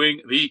 He's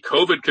doing the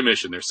COVID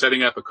commission. They're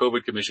setting up a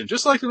COVID commission,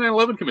 just like the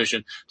 9/11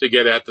 commission, to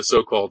get at the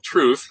so-called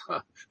truth,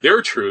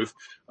 their truth,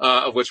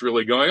 of what's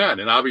really going on.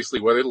 And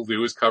obviously what it'll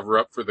do is cover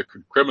up for the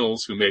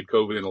criminals who made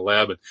COVID in a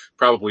lab and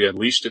probably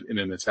unleashed it in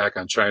an attack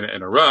on China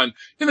and Iran,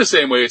 in the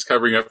same way it's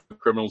covering up the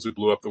criminals who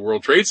blew up the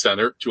World Trade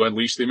Center to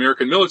unleash the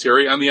American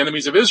military on the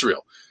enemies of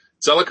Israel.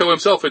 Zelikow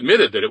himself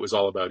admitted that it was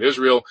all about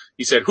Israel.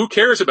 He said, who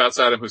cares about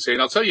Saddam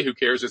Hussein? I'll tell you who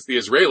cares. It's the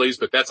Israelis,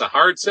 but that's a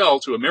hard sell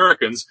to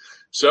Americans.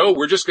 So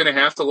we're just going to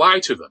have to lie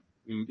to them.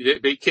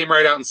 They came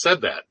right out and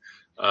said that.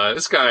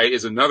 This guy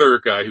is another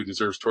guy who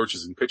deserves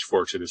torches and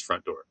pitchforks at his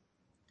front door.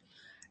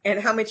 And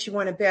how much you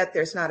want to bet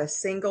there's not a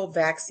single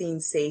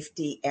vaccine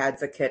safety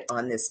advocate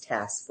on this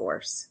task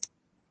force?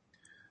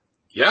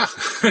 Yeah.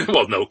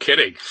 Well, no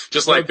kidding.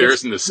 Just like they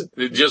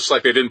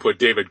didn't put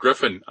David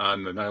Griffin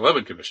on the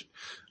 9/11 commission.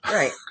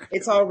 Right.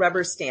 It's all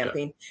rubber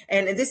stamping. Yeah.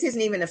 And this isn't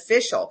even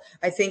official.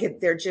 I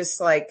think they're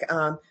just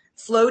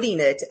floating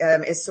it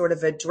as sort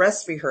of a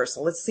dress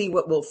rehearsal. Let's see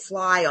what will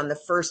fly on the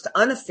first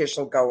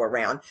unofficial go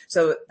around,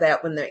 so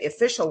that when the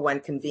official one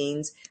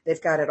convenes,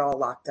 they've got it all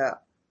locked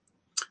up.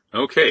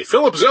 Okay,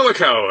 Philip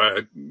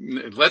Zelikow.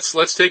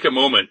 Let's take a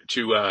moment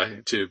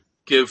to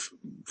give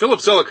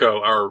Philip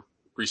Zelikow our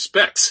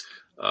respects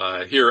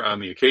here on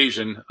the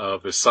occasion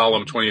of the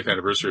solemn 20th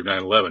anniversary of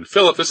 9/11.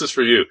 Philip, this is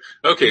for you.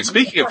 Okay,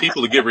 speaking of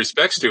people to give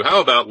respects to, how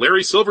about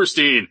Larry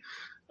Silverstein?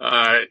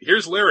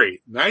 Here's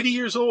Larry, 90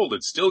 years old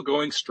and still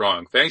going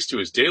strong, thanks to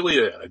his daily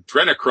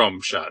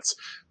adrenochrome shots.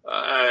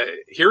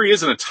 here he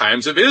is in the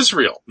Times of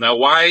Israel. Now,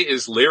 why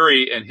is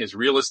Larry and his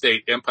real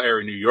estate empire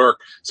in New York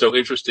so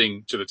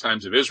interesting to the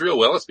Times of Israel?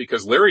 Well, it's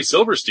because Larry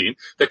Silverstein,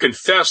 the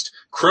confessed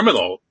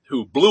criminal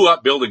who blew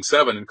up Building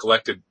 7 and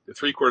collected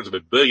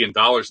 $750 million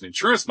in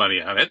insurance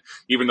money on it,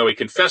 even though he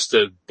confessed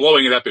to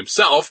blowing it up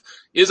himself,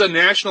 is a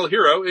national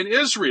hero in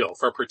Israel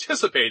for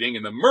participating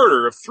in the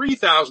murder of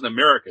 3,000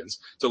 Americans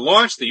to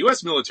launch the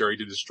U.S. military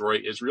to destroy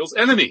Israel's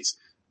enemies.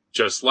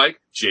 Just like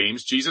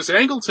James Jesus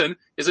Angleton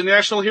is a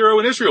national hero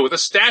in Israel with a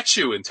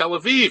statue in Tel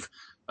Aviv,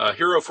 a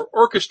hero for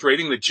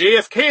orchestrating the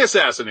JFK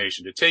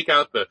assassination to take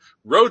out the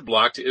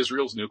roadblock to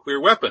Israel's nuclear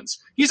weapons.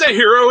 He's a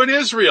hero in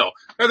Israel.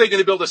 Are they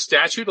going to build a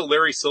statue to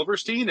Larry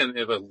Silverstein and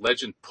have a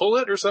legend pull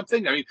it or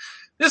something? I mean,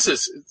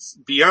 it's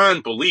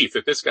beyond belief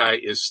that this guy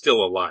is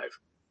still alive.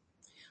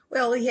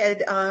 Well, he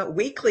had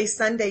weekly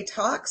Sunday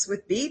talks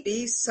with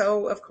Bibi,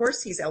 so of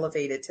course he's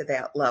elevated to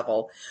that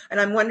level. And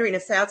I'm wondering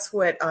if that's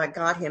what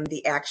got him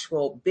the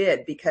actual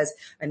bid, because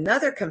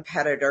another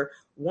competitor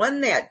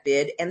won that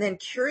bid and then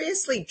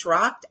curiously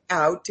dropped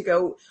out to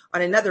go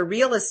on another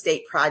real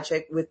estate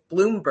project with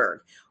Bloomberg.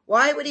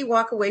 Why would he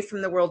walk away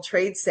from the World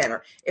Trade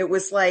Center? It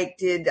was like,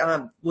 did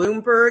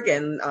Bloomberg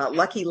and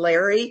Lucky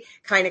Larry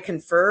kind of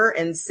confer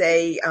and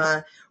say,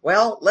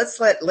 well,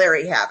 let's let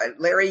Larry have it.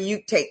 Larry,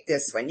 you take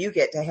this one. You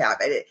get to have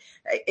it.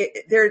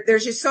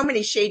 There's just so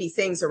many shady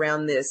things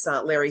around this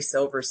Larry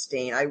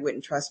Silverstein. I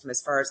wouldn't trust him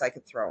as far as I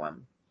could throw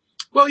him.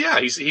 Well, yeah,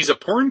 he's a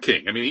porn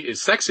king. I mean, he's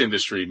a sex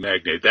industry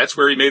magnate. That's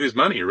where he made his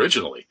money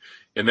originally.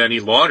 And then he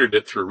laundered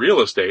it through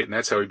real estate, and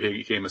that's how he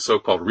became a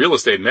so-called real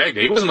estate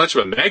magnate. He wasn't much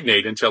of a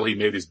magnate until he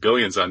made his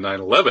billions on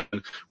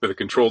 9/11 with a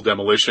controlled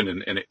demolition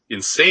and an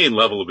insane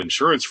level of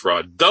insurance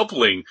fraud,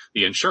 doubling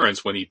the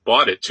insurance when he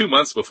bought it 2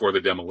 months before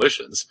the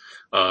demolitions.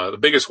 The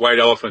biggest white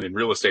elephant in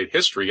real estate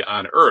history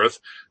on earth.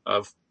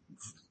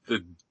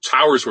 The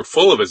towers were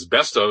full of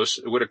asbestos.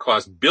 It would have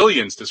cost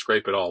billions to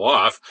scrape it all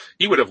off.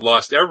 He would have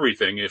lost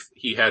everything if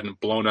he hadn't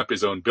blown up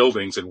his own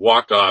buildings and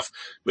walked off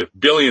with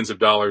billions of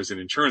dollars in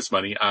insurance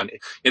money.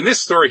 In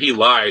this story, he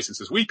lies and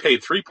says, we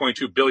paid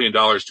 $3.2 billion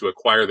to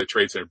acquire the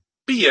Trade Center.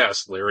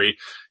 BS, Larry.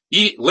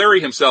 Larry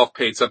himself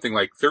paid something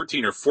like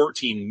 13 or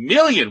 14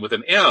 million with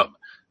an M.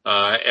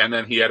 And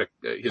then he had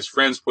his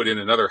friends put in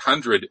another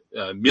 100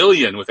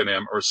 million with an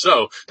M or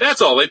so.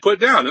 That's all they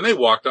put down. And they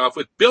walked off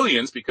with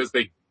billions because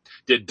they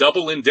did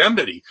double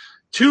indemnity.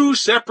 Two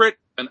separate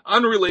and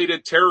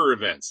unrelated terror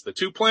events, the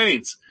two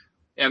planes,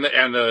 and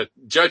the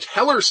Judge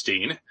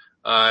Hellerstein,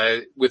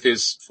 with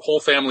his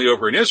whole family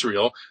over in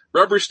Israel,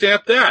 rubber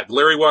stamped that.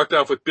 Larry walked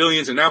off with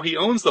billions and now he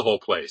owns the whole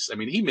place. I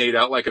mean, he made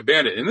out like a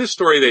bandit. In this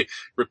story, they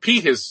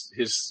repeat his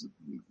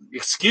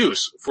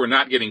excuse for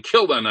not getting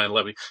killed on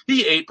 9/11.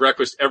 He ate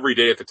breakfast every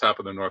day at the top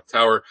of the North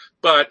Tower,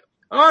 but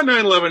on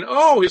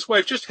 9/11, his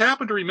wife just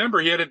happened to remember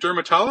he had a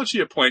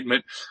dermatology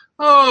appointment.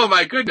 Oh,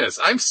 my goodness.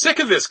 I'm sick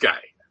of this guy.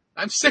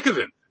 I'm sick of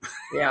him.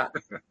 Yeah.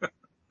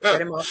 Get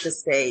him off the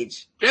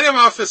stage. Get him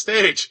off the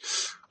stage.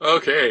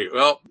 Okay.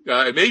 Well,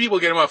 maybe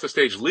we'll get him off the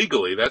stage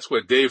legally. That's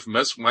what Dave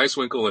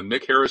Meiswinkle and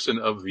Nick Harrison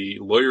of the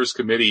Lawyers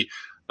Committee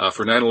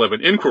for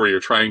 9/11 Inquiry are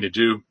trying to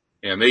do.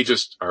 And they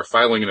just are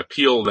filing an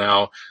appeal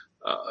now.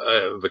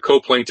 The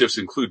co-plaintiffs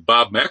include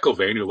Bob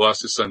McIlvaine, who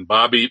lost his son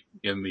Bobby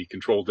in the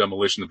controlled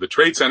demolition of the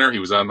Trade Center. He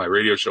was on my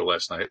radio show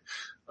last night.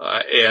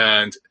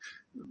 And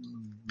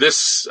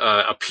this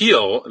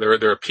appeal,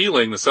 they're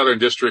appealing the Southern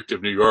District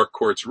of New York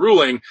Court's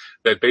ruling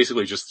that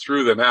basically just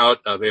threw them out.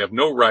 They have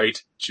no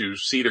right to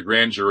seat a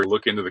grand jury,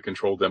 look into the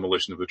controlled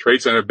demolition of the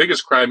Trade Center,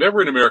 biggest crime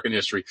ever in American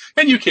history,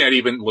 and you can't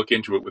even look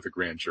into it with a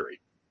grand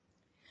jury.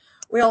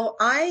 Well,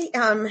 I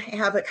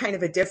have a kind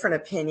of a different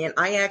opinion.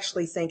 I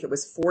actually think it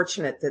was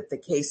fortunate that the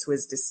case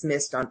was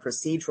dismissed on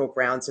procedural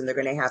grounds, and they're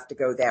going to have to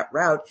go that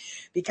route,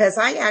 because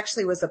I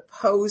actually was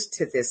opposed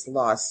to this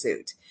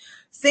lawsuit.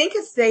 Think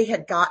if they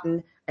had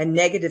gotten a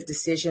negative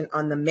decision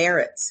on the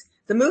merits.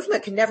 The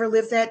movement can never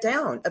live that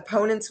down.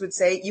 Opponents would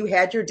say, you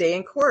had your day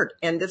in court,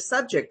 end of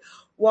subject.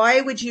 Why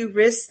would you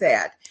risk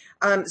that?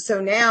 So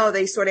now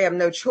they sort of have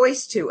no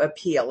choice to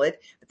appeal it,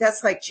 but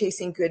that's like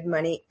chasing good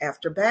money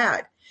after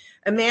bad.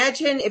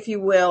 Imagine, if you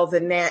will,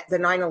 the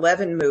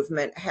 9/11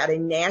 movement had a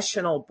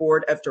national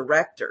board of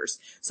directors.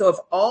 So of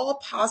all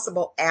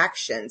possible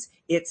actions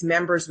its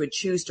members would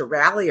choose to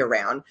rally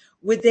around,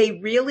 would they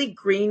really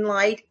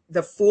greenlight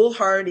the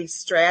foolhardy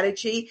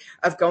strategy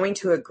of going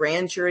to a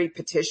grand jury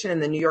petition in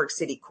the New York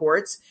City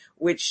courts,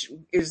 which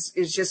is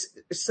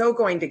just so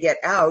going to get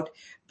out?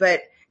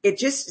 But it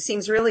just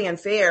seems really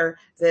unfair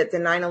that the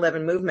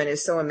 9/11 movement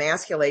is so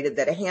emasculated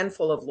that a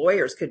handful of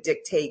lawyers could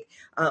dictate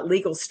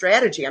legal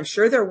strategy. I'm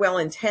sure they're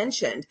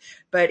well-intentioned,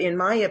 but in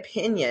my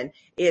opinion,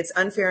 it's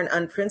unfair and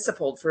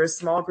unprincipled for a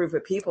small group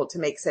of people to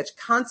make such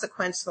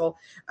consequential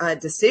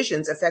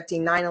decisions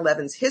affecting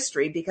 9/11's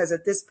history, because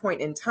at this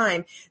point in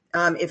time,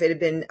 if it had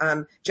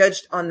been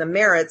judged on the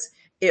merits,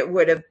 it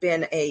would have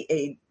been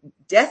a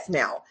death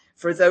knell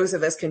for those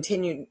of us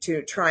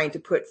trying to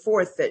put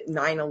forth that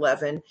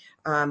 9/11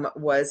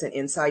 was an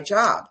inside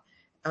job.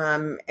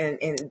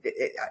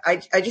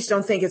 I just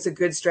don't think it's a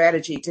good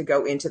strategy to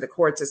go into the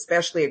courts,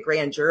 especially a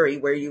grand jury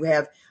where you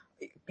have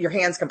your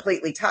hands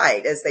completely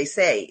tied, as they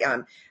say.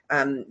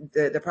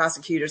 The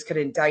prosecutors could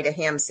indict a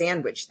ham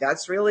sandwich.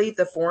 That's really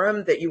the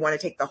forum that you want to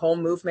take the whole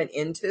movement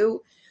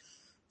into.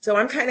 So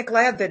I'm kind of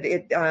glad that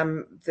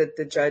that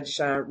the judge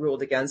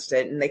ruled against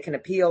it, and they can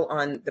appeal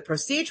on the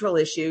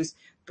procedural issues,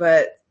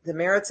 but the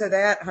merits of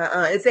that,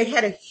 if they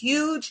had a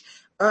huge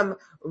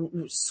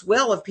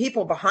swell of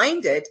people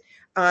behind it,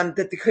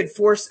 that they could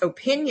force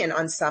opinion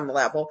on some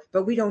level,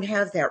 but we don't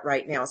have that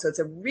right now. So it's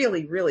a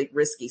really, really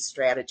risky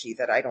strategy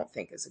that I don't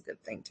think is a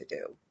good thing to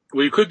do.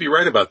 Well, you could be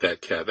right about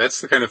that, Kat.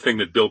 That's the kind of thing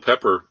that Bill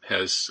Pepper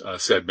has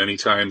said many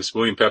times.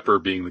 William Pepper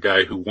being the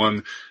guy who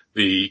won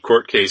the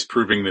court case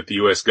proving that the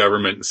U.S.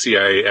 government, the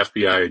CIA,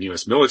 FBI, and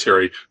U.S.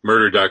 military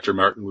murdered Dr.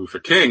 Martin Luther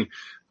King.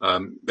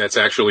 That's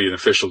actually an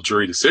official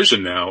jury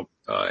decision now.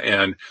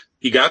 And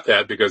he got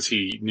that because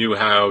he knew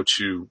how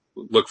to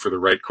look for the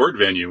right court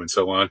venue and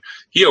so on.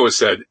 He always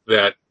said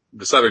that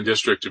the Southern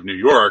District of New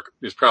York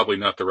is probably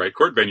not the right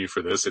court venue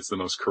for this. It's the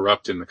most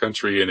corrupt in the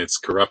country, and it's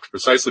corrupt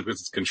precisely because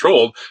it's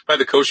controlled by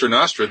the Kosher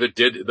Nostra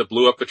that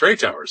blew up the trade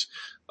towers.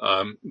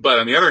 But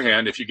on the other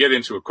hand, if you get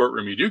into a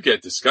courtroom, you do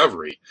get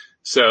discovery.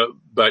 So,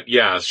 but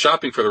yeah,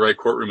 shopping for the right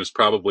courtroom is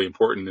probably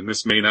important, and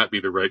this may not be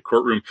the right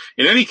courtroom.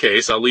 In any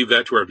case, I'll leave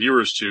that to our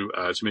viewers to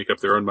make up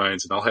their own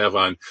minds, and I'll have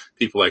on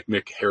people like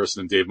Mick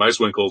Harrison and Dave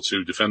Meiswinkle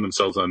to defend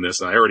themselves on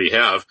this, and I already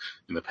have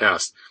in the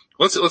past.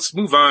 Let's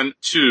move on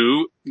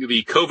to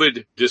the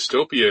COVID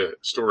dystopia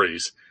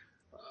stories.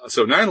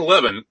 So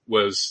 9/11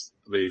 was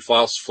the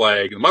false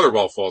flag, the mother of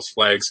all false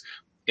flags,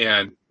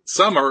 and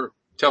some are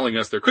telling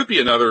us there could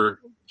be another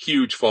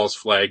huge false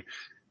flag.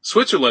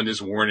 Switzerland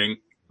is warning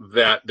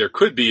that there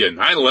could be a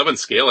 9/11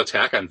 scale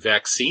attack on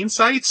vaccine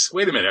sites.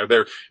 Wait a minute.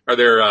 Are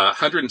there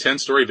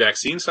 110-story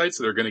vaccine sites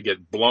that are going to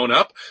get blown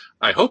up?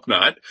 I hope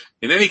not.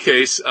 In any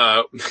case,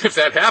 if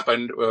that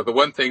happened, the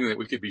one thing that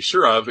we could be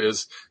sure of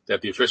is that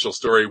the official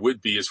story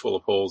would be as full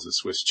of holes as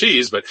Swiss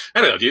cheese. But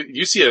I don't know. Do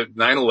you see a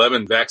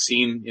 9/11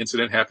 vaccine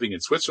incident happening in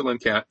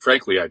Switzerland?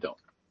 Frankly, I don't.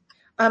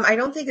 I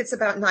don't think it's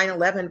about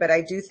 9/11, but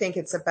I do think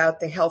it's about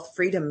the health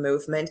freedom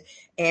movement.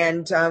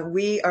 And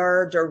we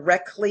are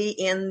directly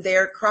in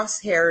their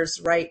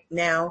crosshairs right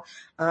now.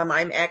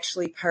 I'm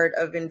actually part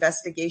of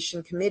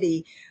investigation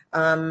committee.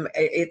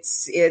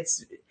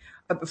 It's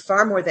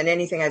far more than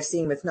anything I've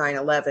seen with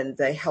 9/11.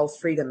 The health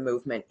freedom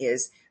movement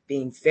is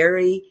being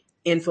very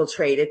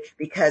infiltrated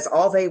because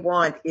all they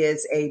want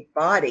is a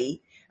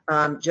body,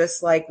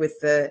 just like with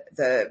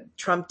the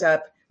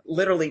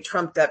literally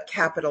trumped up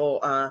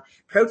Capitol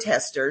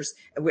protesters,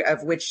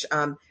 of which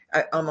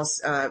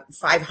almost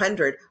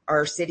 500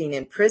 are sitting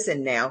in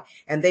prison now.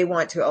 And they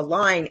want to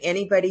align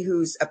anybody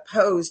who's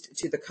opposed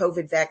to the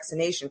COVID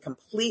vaccination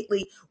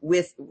completely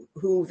with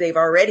who they've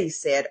already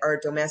said are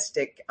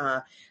domestic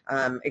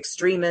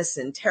extremists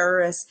and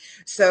terrorists.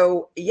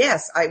 So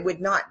yes, I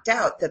would not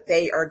doubt that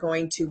they are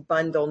going to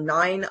bundle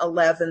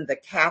 9/11, the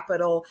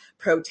Capitol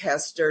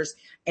protesters,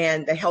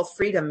 and the health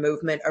freedom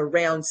movement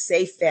around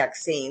safe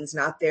vaccines,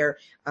 not their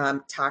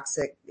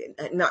toxic,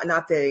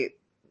 not the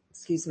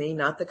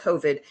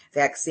COVID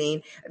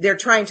vaccine. They're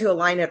trying to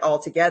align it all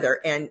together.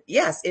 And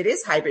yes, it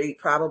is highly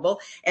probable.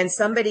 And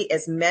somebody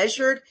as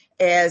measured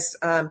as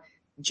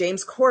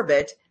James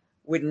Corbett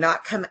would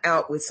not come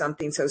out with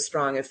something so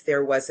strong if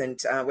there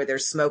wasn't, where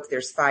there's smoke,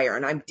 there's fire.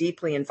 And I'm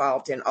deeply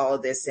involved in all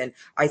of this. And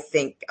I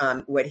think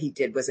what he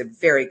did was a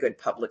very good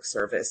public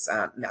service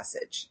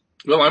message.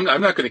 Well, I'm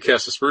not going to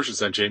cast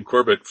aspersions on James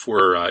Corbett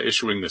for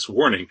issuing this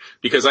warning,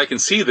 because I can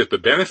see that the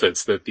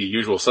benefits that the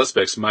usual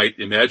suspects might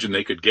imagine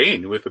they could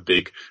gain with a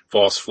big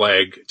false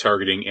flag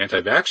targeting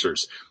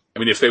anti-vaxxers. I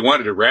mean, if they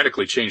wanted to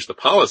radically change the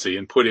policy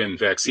and put in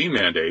vaccine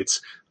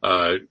mandates,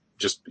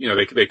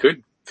 they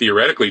could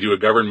theoretically do a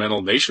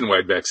governmental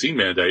nationwide vaccine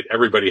mandate.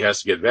 Everybody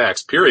has to get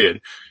vaxxed,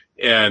 period.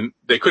 And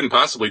they couldn't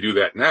possibly do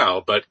that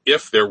now. But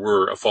if there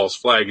were a false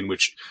flag in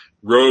which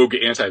rogue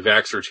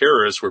anti-vaxxer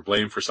terrorists were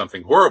blamed for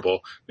something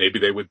horrible, maybe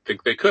they would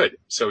think they could.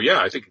 So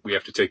yeah, I think we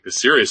have to take this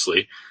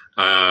seriously.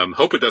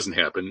 Hope it doesn't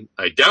happen.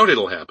 I doubt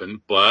it'll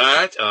happen,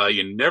 but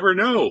you never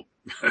know.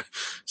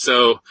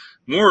 So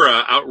more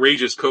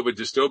outrageous COVID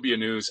dystopia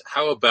news.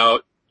 How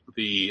about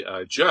the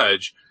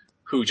judge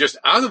who just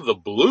out of the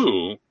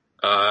blue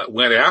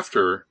went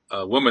after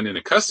a woman in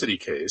a custody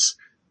case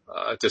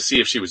to see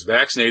if she was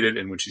vaccinated,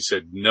 and when she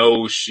said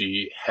no,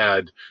 she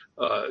had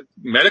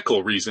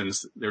medical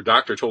reasons. Their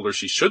doctor told her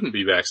she shouldn't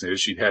be vaccinated.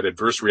 She'd had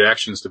adverse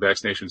reactions to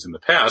vaccinations in the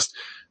past.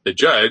 The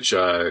judge,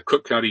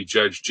 Cook County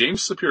Judge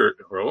James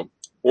Shapiro,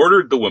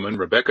 ordered the woman,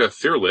 Rebecca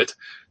Thirlett,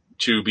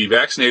 to be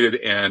vaccinated,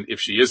 and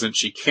if she isn't,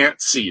 she can't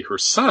see her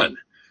son.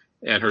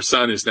 And her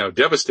son is now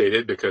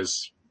devastated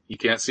because he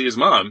can't see his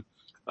mom.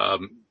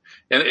 And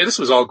this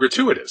was all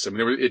gratuitous. I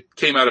mean, it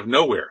came out of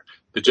nowhere.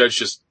 The judge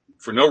just,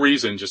 for no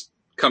reason, just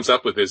comes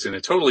up with this in a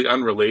totally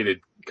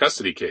unrelated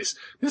custody case.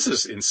 This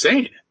is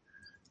insane.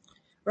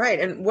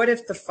 Right. And what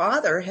if the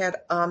father had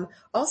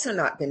also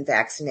not been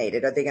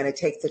vaccinated? Are they going to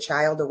take the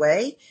child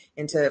away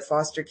into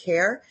foster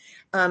care?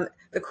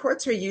 The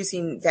courts are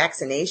using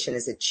vaccination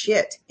as a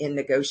chit in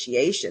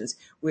negotiations,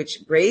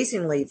 which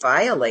brazenly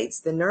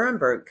violates the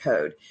Nuremberg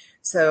Code.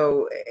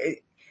 So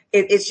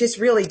it's just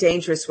really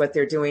dangerous what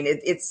they're doing.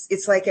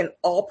 It's like an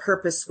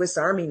all-purpose Swiss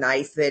Army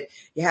knife that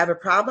you have a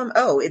problem.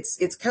 Oh, it's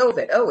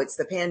COVID. Oh, it's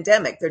the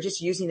pandemic. They're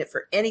just using it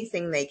for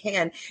anything they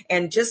can.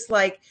 And just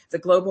like the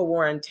global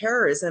war on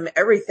terrorism,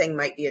 everything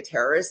might be a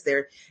terrorist.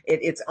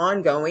 It's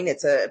ongoing.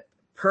 It's a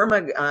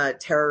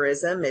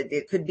terrorism.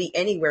 It could be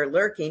anywhere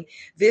lurking.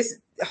 This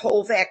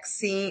whole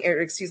virus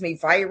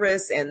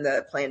and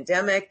the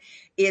pandemic,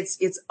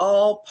 it's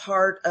all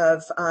part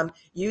of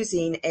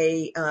using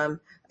a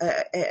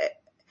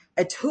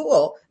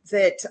tool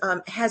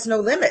that has no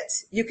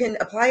limits. You can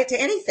apply it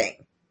to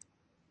anything.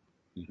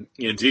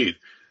 Indeed.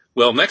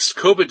 Well, next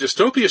COVID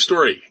dystopia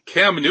story.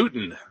 Cam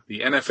Newton, the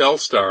NFL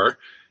star,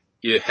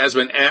 has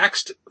been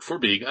axed for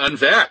being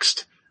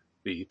unvaxxed.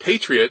 The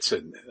Patriots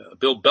and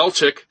Bill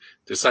Belichick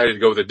decided to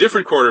go with a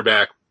different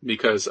quarterback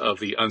because of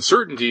the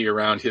uncertainty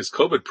around his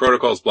COVID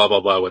protocols, blah,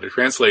 blah, blah. What it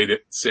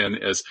translates in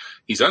is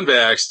he's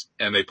unvaxxed,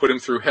 and they put him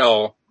through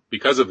hell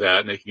because of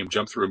that, making him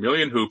jump through a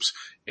million hoops,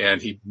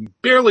 and he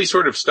barely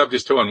sort of stubbed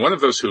his toe on one of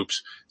those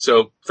hoops.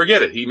 So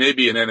forget it. He may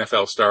be an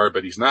NFL star,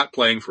 but he's not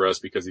playing for us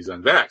because he's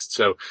unvaxxed.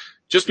 So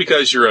just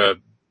because you're a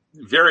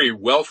very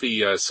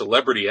wealthy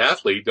celebrity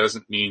athlete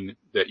doesn't mean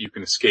that you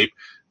can escape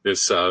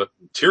this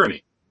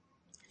tyranny.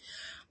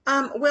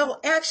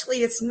 Well,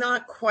 actually, it's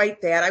not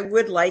quite that. I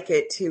would like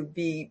it to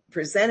be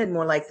presented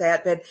more like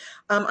that, but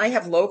I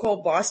have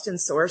local Boston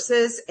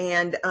sources,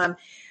 and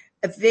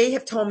they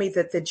have told me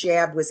that the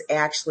jab was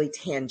actually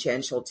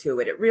tangential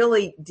to it. It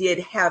really did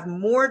have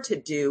more to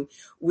do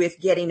with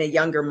getting a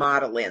younger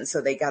model in.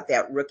 So they got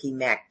that rookie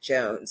Mac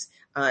Jones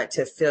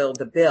to fill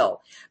the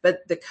bill.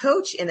 But the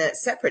coach in a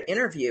separate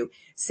interview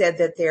said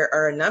that there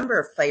are a number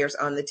of players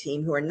on the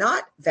team who are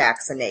not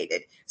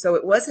vaccinated. So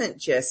it wasn't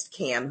just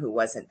Cam who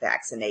wasn't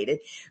vaccinated,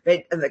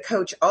 but the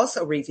coach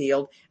also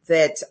revealed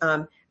that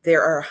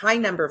there are a high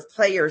number of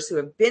players who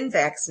have been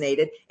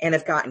vaccinated and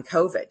have gotten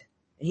COVID.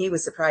 He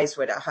was surprised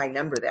what a high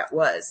number that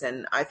was,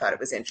 and I thought it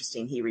was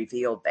interesting he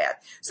revealed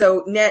that.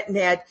 So net,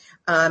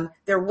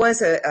 there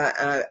was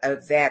a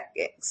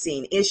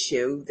vaccine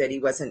issue that he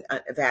wasn't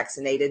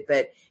vaccinated,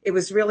 but it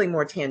was really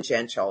more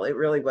tangential. It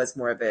really was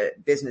more of a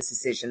business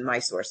decision, my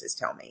sources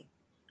tell me.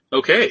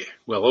 Okay.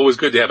 Well, always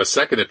good to have a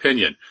second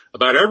opinion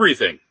about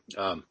everything.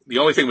 The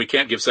only thing we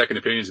can't give second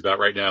opinions about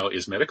right now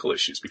is medical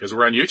issues because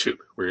we're on YouTube.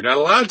 We're not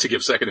allowed to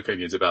give second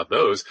opinions about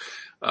those.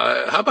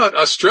 How about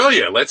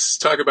Australia? Let's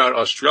talk about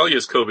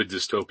Australia's COVID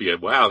dystopia.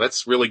 Wow,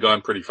 that's really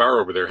gone pretty far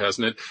over there,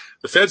 hasn't it?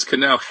 The feds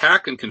can now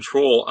hack and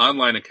control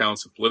online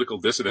accounts of political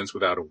dissidents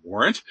without a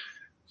warrant.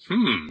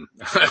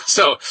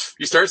 So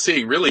you start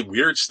seeing really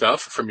weird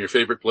stuff from your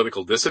favorite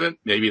political dissident.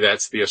 Maybe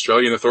that's the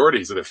Australian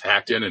authorities that have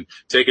hacked in and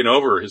taken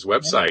over his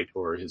website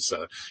or his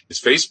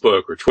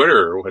Facebook or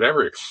Twitter or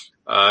whatever.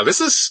 This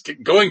is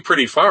going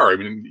pretty far. I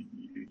mean,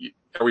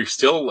 are we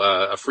still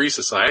a free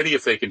society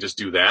if they can just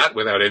do that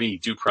without any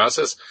due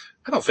process?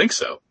 I don't think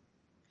so.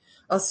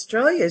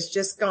 Australia has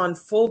just gone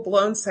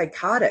full-blown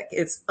psychotic.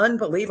 It's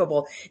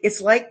unbelievable.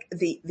 It's like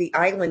the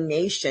island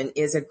nation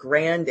is a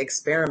grand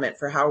experiment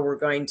for how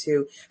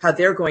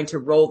they're going to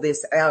roll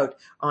this out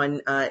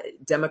on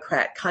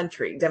democratic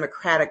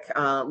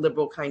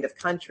liberal kind of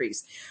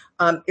countries,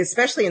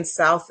 especially in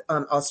South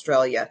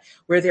Australia,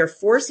 where they're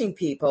forcing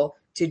people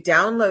to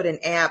download an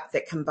app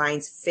that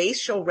combines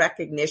facial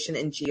recognition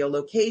and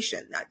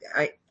geolocation.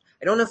 I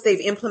don't know if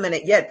they've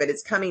implemented it yet, but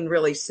it's coming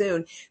really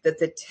soon, that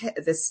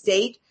the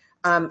state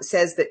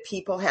says that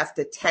people have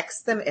to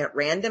text them at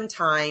random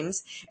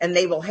times, and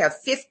they will have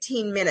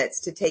 15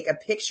 minutes to take a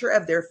picture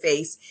of their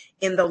face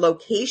in the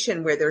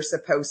location where they're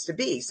supposed to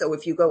be. So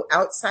if you go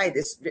outside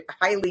this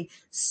highly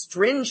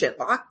stringent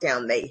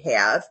lockdown they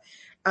have,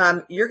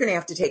 you're going to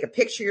have to take a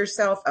picture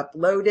yourself,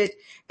 upload it.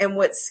 And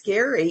what's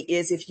scary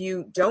is if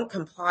you don't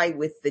comply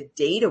with the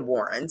data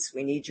warrants,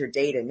 we need your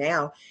data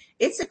now,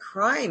 it's a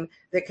crime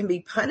that can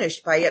be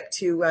punished by up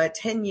to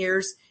 10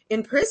 years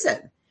in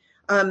prison.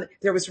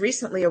 There was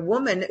recently a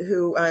woman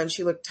who,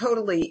 she looked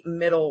totally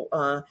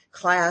middle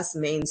class,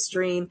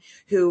 mainstream,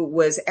 who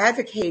was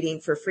advocating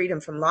for freedom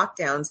from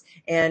lockdowns,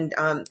 and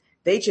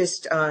they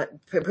just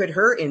put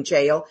her in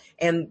jail,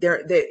 and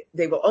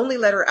they will only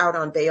let her out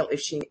on bail if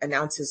she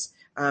announces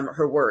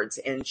her words,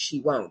 and she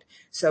won't.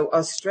 So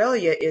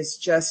Australia is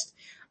just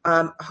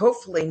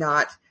hopefully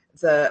not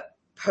the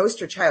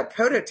poster child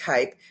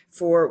prototype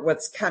for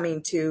what's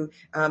coming to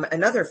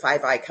another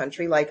Five Eye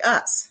country like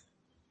us.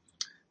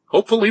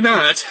 Hopefully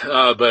not,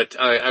 but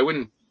I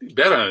wouldn't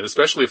bet on it,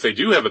 especially if they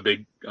do have a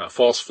big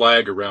false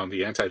flag around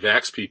the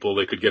anti-vax people.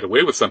 They could get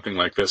away with something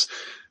like this.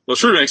 Well, it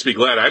sure makes me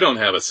glad I don't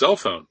have a cell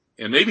phone.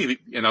 And maybe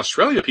in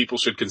Australia, people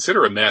should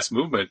consider a mass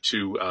movement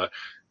to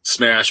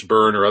smash,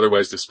 burn, or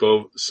otherwise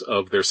dispose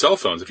of their cell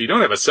phones. If you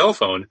don't have a cell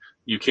phone,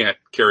 you can't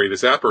carry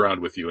this app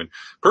around with you. And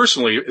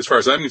personally, as far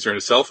as I'm concerned,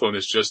 a cell phone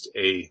is just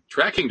a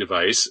tracking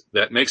device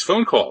that makes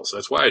phone calls.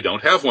 That's why I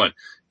don't have one.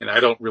 And I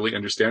don't really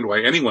understand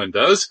why anyone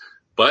does,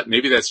 but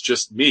maybe that's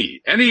just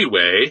me.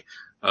 Anyway,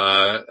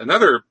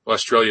 another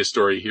Australia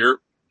story here.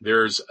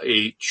 There's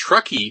a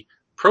Truckee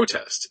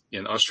protest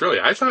in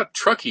Australia. I thought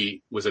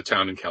Truckee was a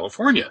town in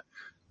California,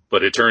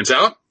 but it turns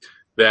out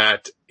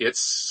that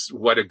it's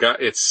what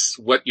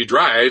you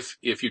drive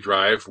if you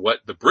drive what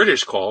the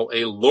British call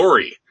a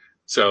lorry.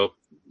 So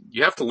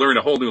you have to learn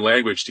a whole new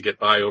language to get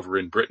by over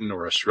in Britain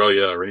or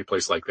Australia or any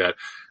place like that.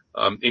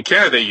 In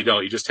Canada, you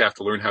don't. You just have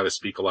to learn how to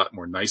speak a lot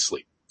more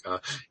nicely.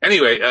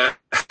 Anyway,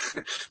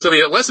 so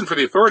the lesson for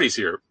the authorities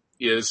here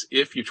is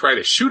if you try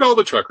to shoot all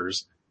the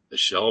truckers, the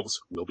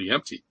shelves will be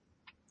empty.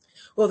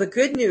 Well, the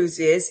good news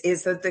is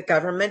that the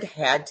government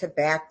had to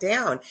back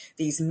down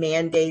these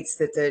mandates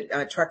that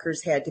the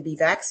truckers had to be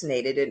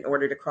vaccinated in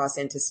order to cross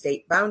into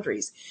state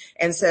boundaries.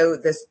 And so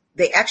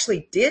they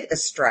actually did a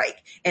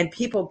strike, and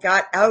people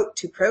got out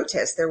to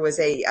protest. There was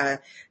a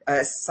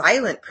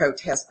silent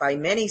protest by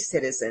many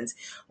citizens.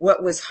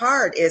 What was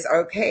hard is,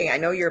 okay, I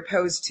know you're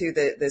opposed to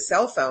the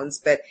cell phones,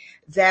 but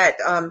that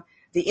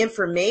the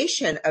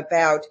information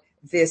about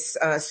this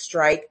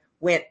strike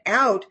went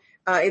out.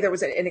 There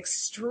was an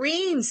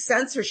extreme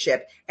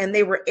censorship, and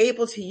they were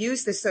able to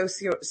use the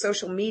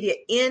social media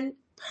in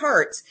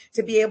parts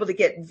to be able to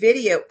get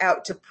video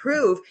out to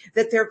prove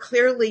that there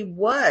clearly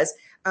was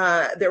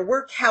there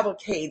were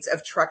cavalcades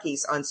of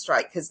truckies on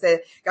strike, because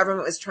the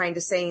government was trying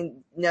to say,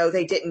 no,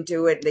 they didn't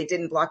do it. They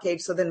didn't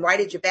blockade. So then why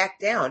did you back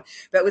down?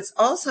 But what's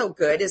also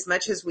good, as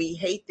much as we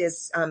hate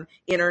this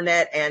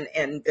internet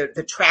and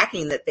the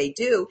tracking that they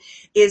do,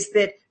 is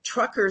that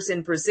truckers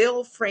in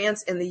Brazil,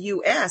 France, and the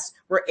U.S.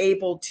 were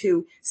able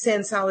to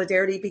send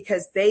solidarity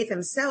because they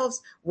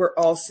themselves were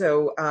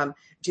also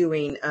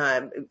doing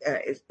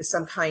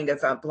some kind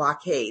of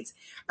blockades.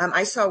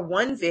 I saw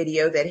one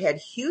video that had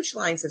huge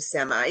lines of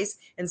semis,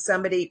 and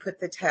somebody put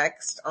the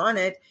text on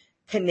it,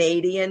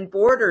 Canadian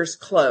borders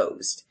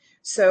closed.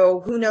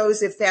 So who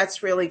knows if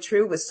that's really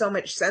true with so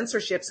much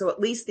censorship. So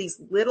at least these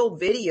little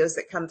videos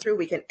that come through,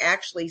 we can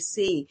actually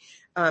see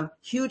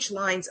huge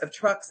lines of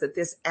trucks that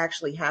this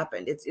actually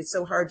happened. It's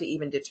so hard to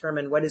even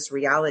determine what is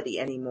reality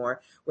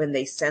anymore when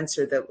they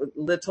censor the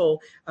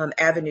little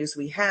avenues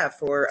we have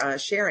for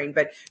sharing.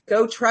 But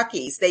go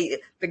truckies.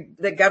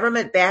 The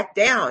government backed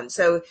down.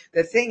 So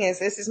the thing is,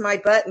 this is my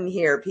button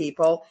here,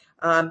 people.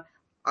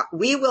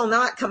 We will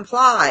not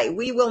comply.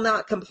 We will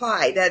not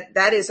comply.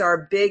 That is our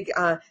big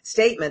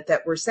statement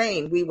that we're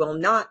saying. We will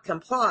not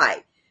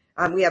comply.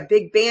 We have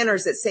big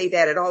banners that say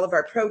that at all of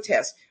our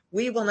protests.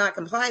 We will not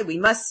comply. We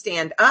must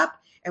stand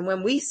up. And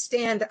when we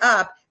stand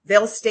up,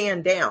 they'll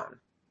stand down.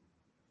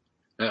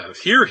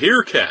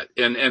 Hear, Kat.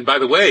 And by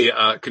the way,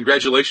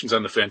 congratulations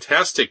on the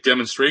fantastic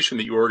demonstration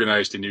that you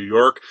organized in New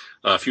York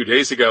a few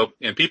days ago.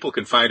 And people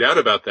can find out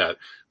about that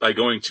by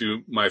going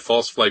to my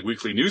False Flag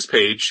Weekly news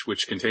page,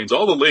 which contains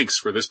all the links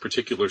for this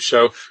particular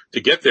show.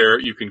 To get there,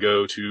 you can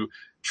go to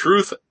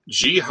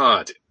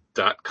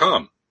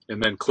truthjihad.com and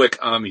then click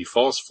on the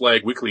False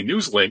Flag Weekly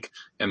news link.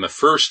 And the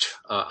first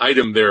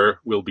item there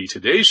will be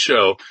today's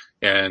show.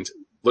 And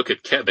look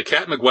at the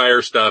Kat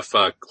McGuire stuff.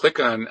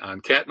 Click on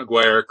Kat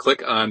McGuire.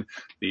 Click on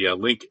the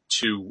link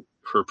to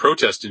her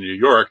protest in New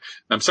York.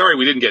 I'm sorry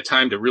we didn't get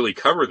time to really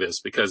cover this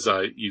because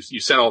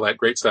you sent all that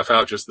great stuff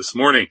out just this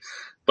morning.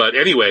 But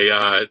anyway,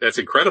 that's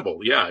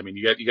incredible. Yeah, I mean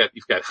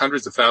you've got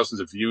hundreds of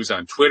thousands of views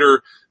on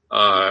Twitter,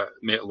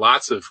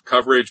 lots of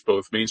coverage,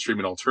 both mainstream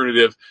and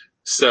alternative.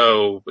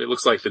 So it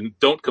looks like the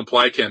Don't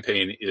Comply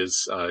campaign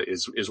is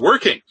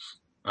working.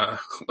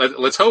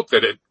 Let's hope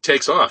that it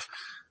takes off.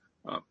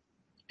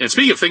 And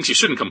speaking of things you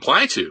shouldn't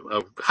comply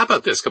to, how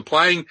about this?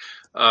 Complying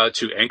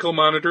to ankle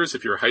monitors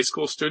if you're a high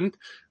school student.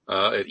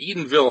 At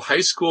Eatonville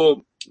High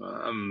School,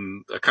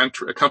 a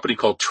company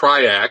called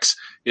Triax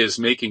is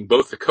making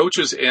both the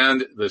coaches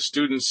and the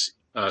students,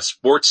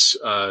 sports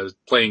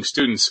playing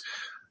students,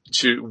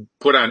 to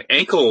put on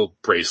ankle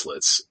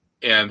bracelets.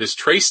 And this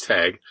trace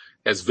tag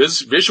has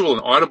visual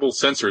and audible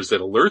sensors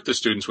that alert the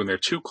students when they're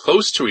too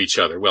close to each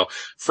other. Well,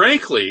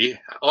 frankly,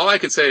 all I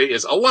can say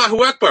is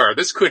Allahu Akbar.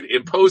 This could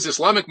impose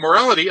Islamic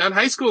morality on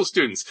high school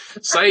students.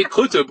 Saeed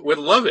Qutb would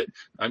love it.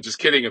 I'm just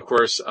kidding, of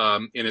course.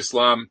 In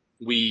Islam,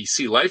 we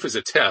see life as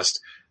a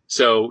test.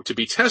 So to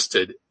be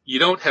tested, you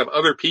don't have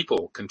other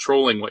people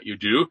controlling what you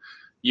do.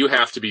 You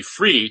have to be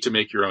free to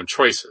make your own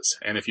choices.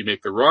 And if you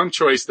make the wrong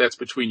choice, that's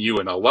between you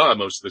and Allah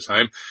most of the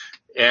time.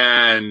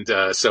 And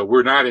so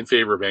we're not in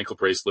favor of ankle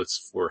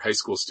bracelets for high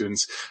school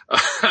students,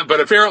 but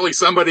apparently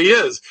somebody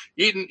is.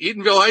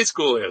 Eatonville High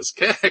School is.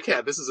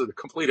 Kat, this is a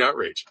complete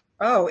outrage.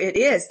 Oh, it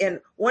is. And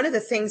one of the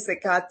things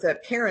that got the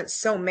parents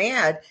so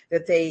mad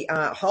that they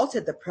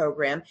halted the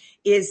program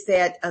is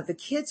that the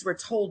kids were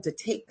told to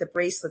take the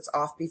bracelets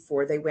off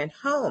before they went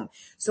home.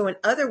 So in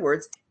other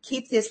words,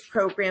 keep this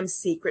program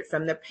secret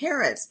from the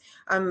parents.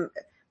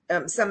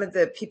 some of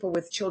the people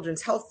with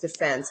Children's Health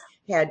Defense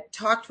had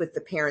talked with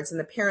the parents, and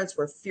the parents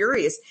were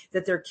furious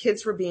that their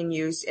kids were being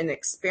used in an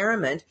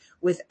experiment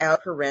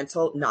without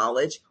parental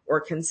knowledge or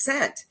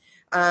consent.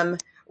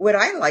 What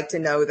I'd like to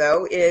know,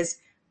 though, is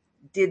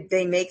did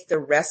they make the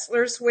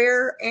wrestlers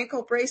wear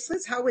ankle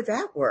bracelets? How would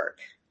that work?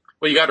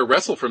 Well, you got to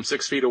wrestle from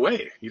 6 feet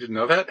away. You didn't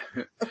know that?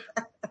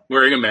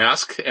 Wearing a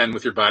mask and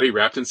with your body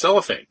wrapped in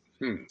cellophane.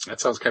 That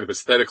sounds kind of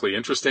aesthetically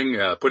interesting.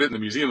 Put it in the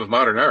Museum of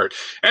Modern Art.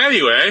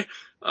 Anyway,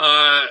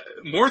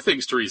 more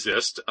things to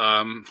resist.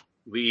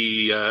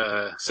 The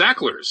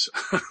Sacklers,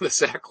 the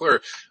Sackler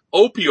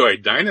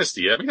opioid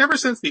dynasty. I mean, ever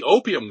since the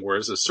Opium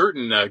Wars, a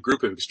certain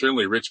group of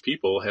extremely rich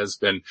people has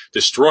been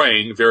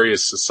destroying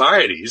various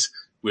societies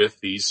with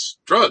these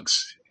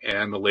drugs.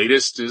 And the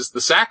latest is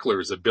the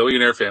Sacklers, a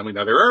billionaire family.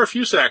 Now, there are a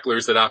few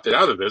Sacklers that opted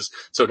out of this,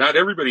 so not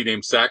everybody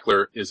named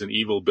Sackler is an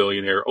evil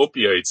billionaire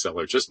opioid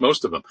seller, just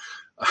most of them.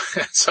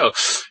 So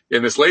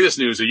in this latest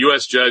news, a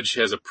U.S. judge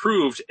has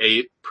approved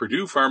a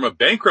Purdue Pharma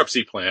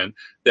bankruptcy plan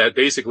that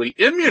basically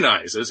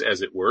immunizes,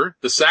 as it were,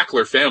 the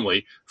Sackler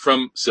family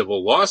from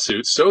civil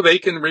lawsuits so they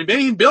can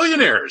remain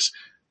billionaires.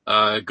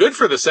 Good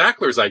for the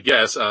Sacklers, I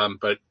guess,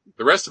 but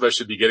the rest of us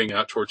should be getting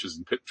out torches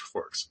and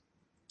pitchforks.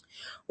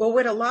 Well,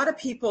 what a lot of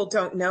people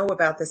don't know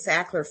about the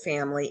Sackler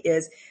family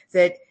is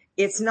that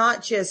it's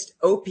not just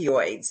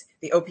opioids,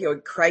 the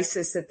opioid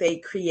crisis that they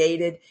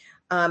created.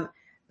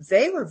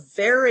 They were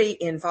very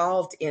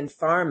involved in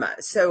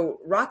pharma. So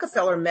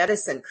Rockefeller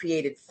Medicine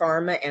created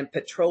pharma and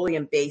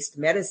petroleum-based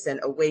medicine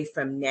away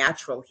from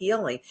natural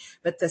healing.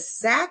 But the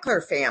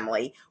Sackler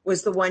family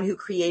was the one who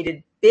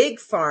created big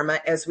pharma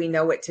as we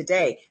know it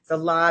today, the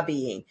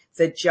lobbying,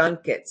 the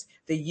junkets,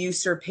 the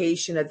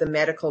usurpation of the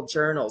medical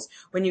journals.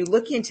 When you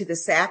look into the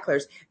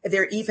Sacklers,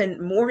 they're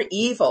even more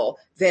evil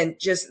than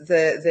just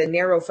the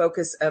narrow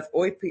focus of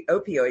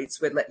opioids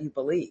would let you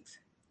believe.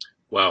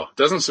 Wow,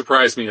 doesn't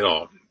surprise me at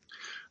all.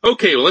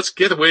 Okay, well, let's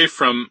get away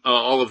from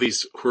all of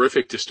these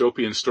horrific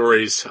dystopian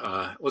stories.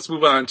 Let's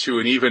move on to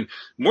an even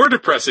more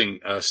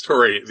depressing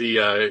story.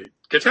 The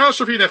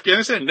catastrophe in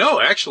Afghanistan? No,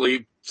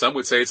 actually, some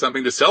would say it's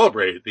something to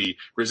celebrate, the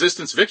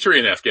resistance victory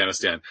in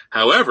Afghanistan.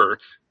 However,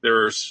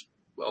 there are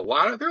a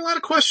lot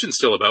of questions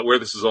still about where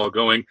this is all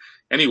going.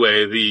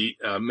 Anyway, the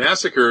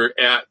massacre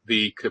at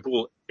the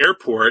Kabul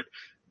airport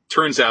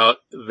turns out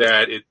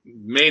that it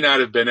may not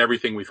have been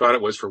everything we thought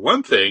it was. For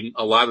one thing,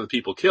 a lot of the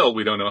people killed,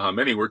 we don't know how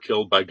many, were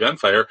killed by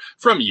gunfire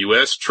from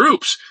U.S.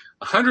 troops.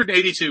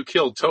 182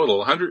 killed total,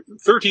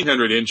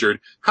 1,300 injured.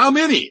 How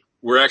many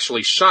were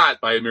actually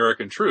shot by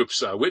American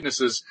troops?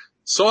 Witnesses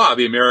saw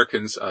the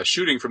Americans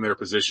shooting from their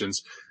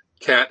positions.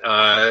 Kat,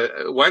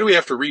 why do we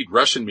have to read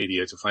Russian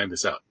media to find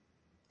this out?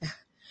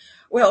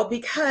 Well,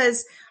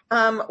 because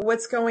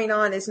what's going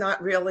on is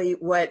not really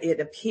what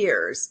it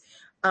appears.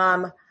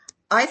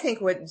 I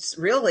think what's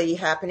really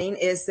happening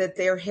is that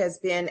there has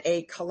been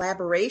a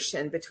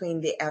collaboration between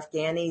the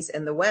Afghanis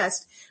and the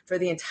West for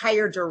the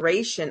entire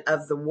duration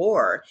of the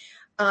war.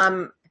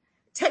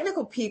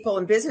 Technical people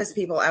and business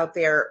people out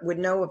there would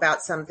know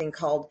about something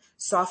called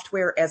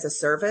software as a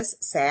service,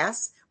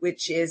 SaaS,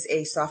 which is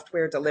a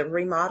software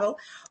delivery model.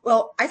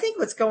 Well, I think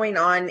what's going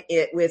on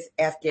with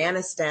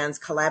Afghanistan's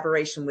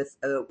collaboration with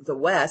the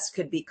West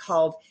could be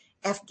called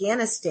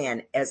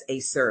Afghanistan as a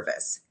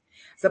service.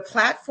 The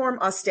platform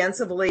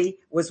ostensibly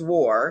was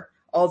war,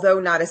 although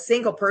not a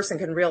single person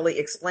can really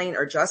explain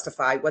or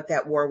justify what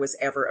that war was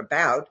ever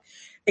about,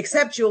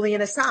 except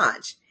Julian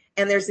Assange.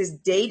 And there's this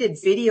dated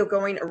video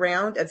going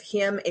around of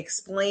him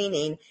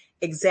explaining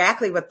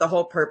exactly what the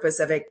whole purpose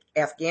of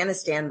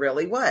Afghanistan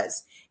really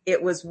was.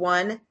 It was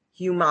one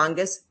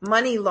humongous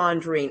money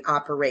laundering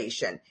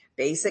operation.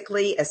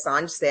 Basically,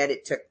 Assange said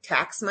it took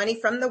tax money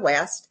from the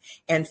West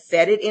and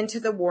fed it into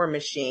the war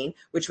machine,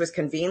 which was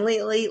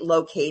conveniently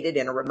located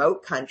in a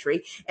remote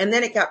country. And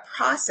then it got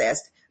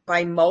processed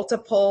by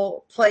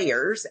multiple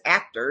players,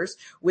 actors,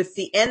 with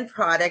the end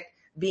product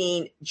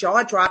being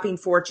jaw-dropping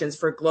fortunes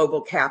for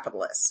global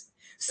capitalists.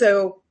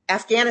 So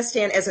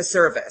Afghanistan as a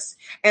service.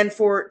 And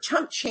for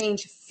chump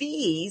change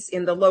fees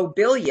in the low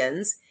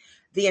billions,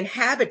 the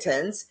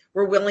inhabitants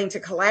were willing to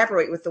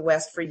collaborate with the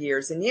West for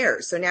years and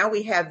years. So now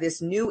we have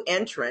this new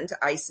entrant,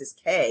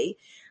 ISIS-K,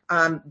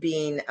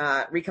 being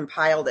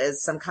recompiled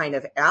as some kind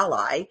of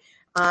ally.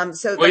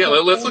 Let's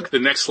look at the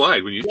next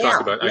slide when you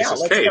talk about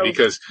ISIS-K,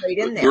 because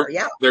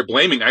they're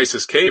blaming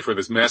ISIS-K for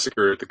this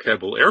massacre at the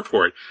Kabul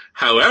airport.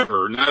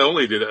 However, not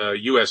only did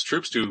U.S.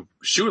 troops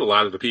shoot a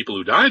lot of the people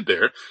who died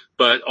there,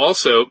 but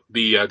also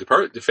the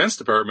Defense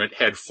Department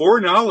had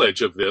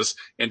foreknowledge of this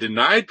and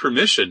denied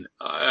permission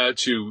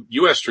to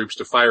U.S. troops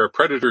to fire a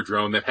Predator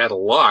drone that had a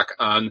lock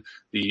on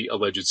the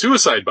alleged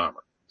suicide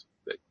bomber.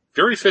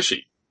 Very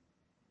fishy.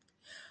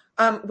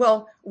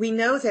 Well, we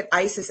know that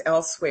ISIS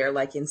elsewhere,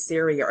 like in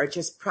Syria, are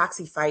just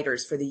proxy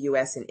fighters for the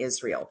U.S. and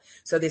Israel.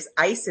 So this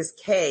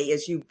ISIS-K,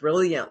 as you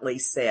brilliantly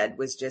said,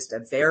 was just a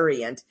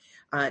variant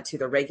to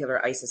the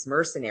regular ISIS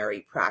mercenary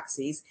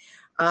proxies.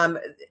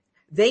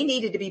 They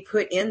needed to be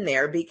put in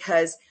there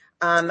because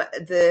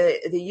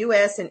The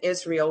U.S. and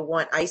Israel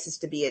want ISIS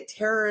to be a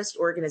terrorist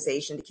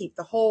organization to keep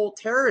the whole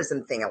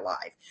terrorism thing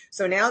alive.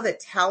 So now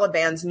that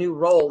Taliban's new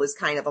role is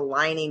kind of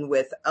aligning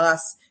with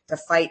us to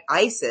fight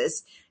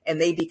ISIS, and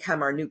they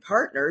become our new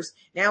partners,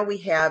 now we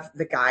have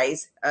the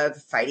guise of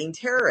fighting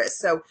terrorists.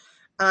 So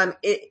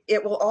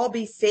it will all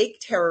be fake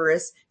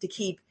terrorists to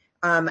keep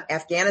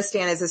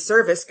Afghanistan as a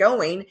service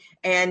going.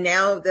 And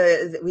now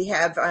we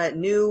have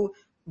new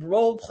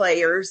role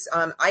players,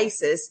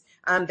 ISIS.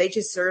 They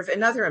just serve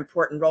another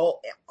important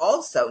role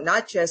also,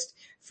 not just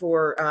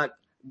for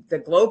the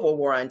global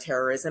war on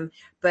terrorism,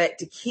 but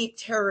to keep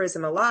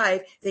terrorism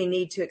alive, they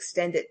need to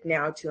extend it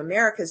now to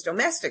America's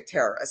domestic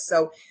terrorists.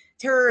 So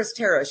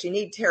terrorists, you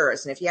need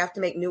terrorists. And if you have to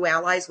make new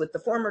allies with the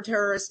former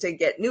terrorists to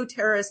get new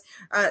terrorists,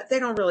 they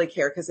don't really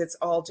care because it's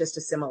all just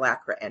a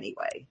simulacra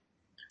anyway.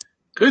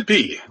 Could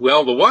be.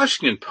 Well, the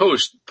Washington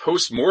Post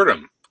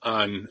post-mortem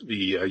on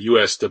the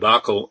U.S.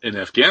 debacle in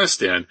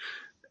Afghanistan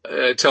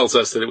tells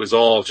us that it was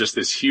all just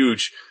this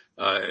huge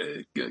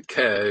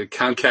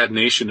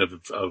concatenation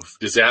of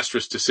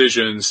disastrous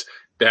decisions,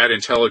 bad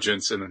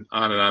intelligence, and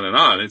on and on and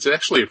on. It's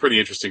actually a pretty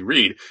interesting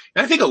read.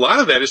 And I think a lot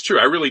of that is true.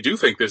 I really do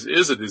think this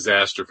is a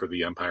disaster for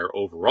the empire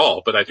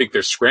overall, but I think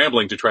they're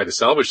scrambling to try to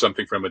salvage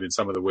something from it in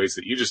some of the ways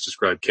that you just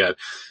described, Kat.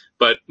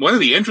 But one of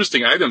the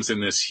interesting items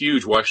in this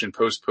huge Washington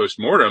Post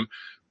postmortem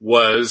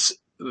was,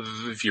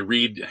 if you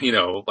read,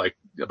 like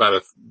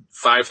about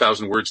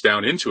 5,000 words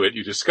down into it,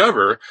 you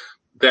discover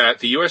that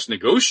the U.S.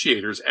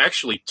 negotiators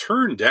actually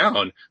turned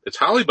down the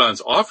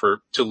Taliban's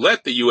offer to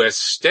let the U.S.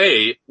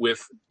 stay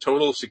with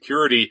total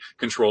security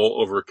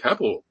control over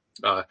Kabul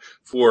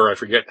for, I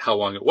forget how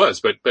long it was,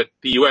 but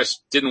the U.S.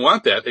 didn't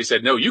want that. They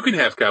said, no, you can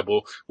have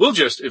Kabul. We'll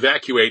just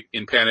evacuate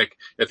in panic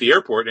at the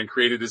airport and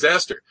create a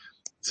disaster.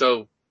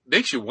 So it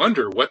makes you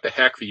wonder what the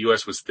heck the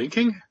U.S. was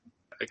thinking.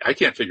 I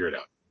can't figure it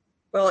out.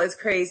 Well, it's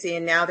crazy.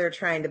 And now they're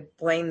trying to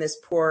blame this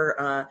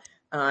poor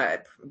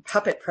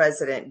puppet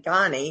president,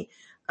 Ghani.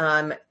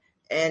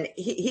 And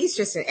he's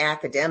just an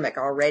academic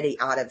already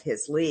out of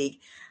his league.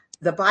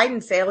 The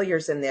Biden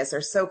failures in this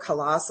are so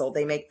colossal,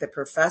 they make the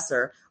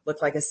professor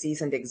look like a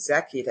seasoned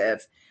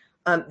executive.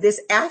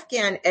 This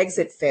Afghan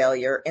exit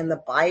failure and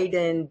the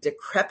Biden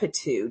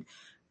decrepitude,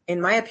 in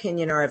my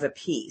opinion, are of a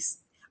piece.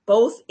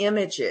 Both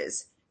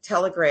images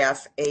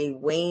telegraph a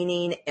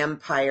waning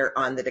empire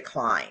on the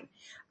decline.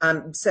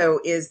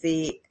 So is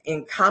the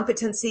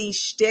incompetency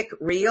shtick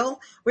real?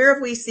 Where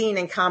have we seen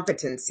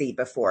incompetency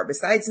before?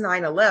 Besides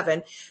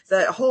 9/11,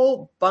 the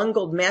whole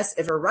bungled mess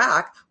of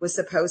Iraq was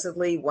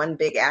supposedly one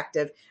big act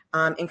of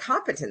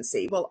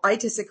incompetency. Well, I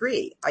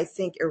disagree. I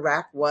think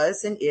Iraq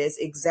was and is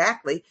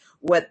exactly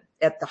what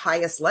at the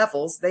highest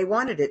levels they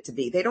wanted it to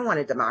be. They don't want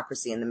a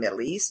democracy in the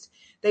Middle East.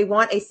 They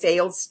want a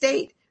failed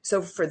state.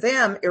 So for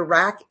them,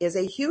 Iraq is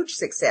a huge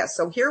success.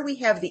 So here we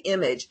have the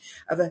image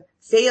of a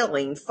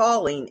failing,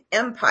 falling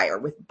empire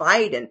with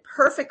Biden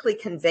perfectly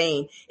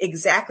conveying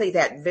exactly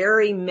that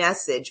very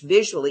message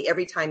visually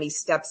every time he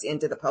steps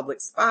into the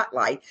public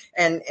spotlight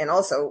and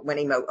also when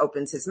he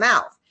opens his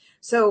mouth.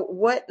 So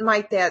what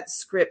might that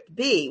script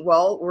be?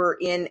 Well, we're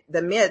in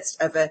the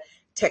midst of a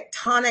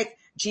tectonic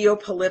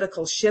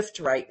geopolitical shift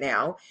right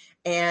now.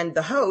 And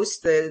the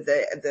host,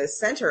 the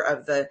center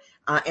of the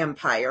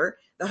empire,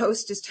 the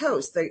host is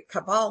toast. The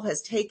cabal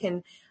has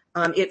taken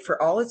it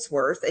for all it's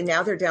worth, and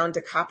now they're down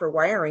to copper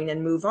wiring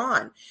and move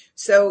on.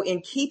 So in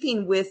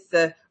keeping with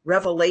the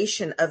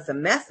revelation of the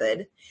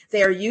method,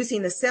 they are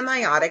using the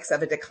semiotics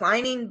of a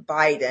declining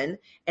Biden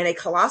and a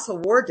colossal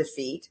war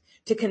defeat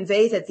to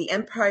convey that the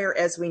empire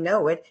as we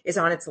know it is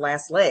on its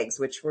last legs,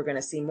 which we're going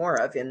to see more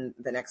of in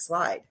the next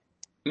slide.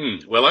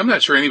 Well, I'm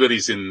not sure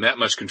anybody's in that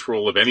much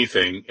control of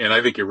anything. And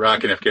I think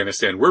Iraq and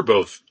Afghanistan were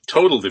both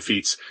total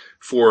defeats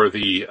for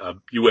the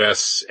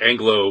U.S.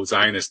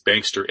 Anglo-Zionist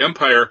bankster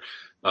empire.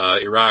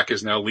 Iraq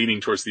is now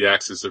leaning towards the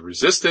axis of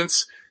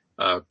resistance,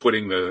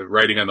 putting the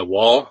writing on the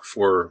wall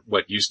for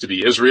what used to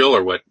be Israel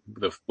or what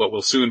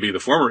will soon be the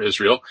former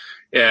Israel.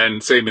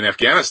 And same in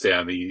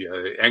Afghanistan,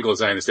 the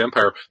Anglo-Zionist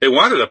empire. They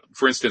wanted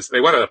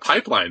a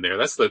pipeline there.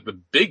 That's the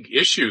big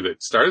issue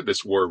that started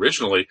this war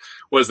originally,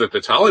 was that the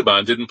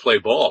Taliban didn't play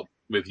ball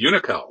with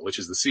Unocal, which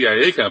is the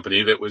CIA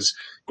company that was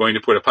going to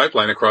put a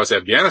pipeline across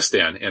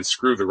Afghanistan and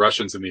screw the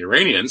Russians and the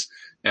Iranians.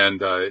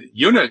 And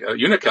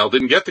Unocal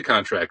didn't get the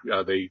contract.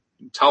 The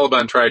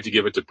Taliban tried to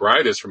give it to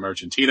Bridas from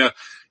Argentina,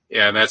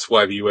 and that's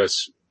why the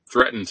U.S.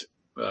 threatened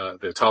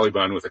the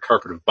Taliban with a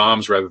carpet of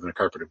bombs rather than a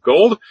carpet of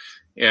gold.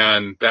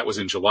 And that was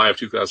in July of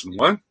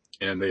 2001.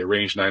 And they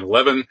arranged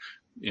 9/11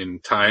 in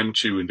time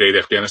to invade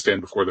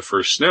Afghanistan before the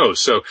first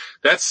snows. So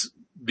that's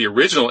the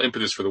original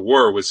impetus for the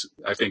war, was,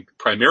 I think,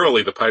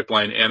 primarily the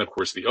pipeline and, of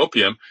course, the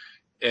opium.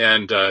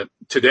 And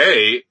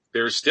today,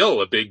 there's still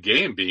a big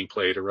game being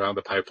played around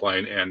the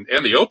pipeline and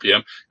the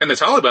opium. And the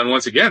Taliban,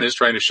 once again, is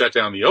trying to shut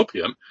down the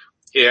opium.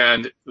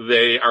 And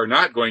they are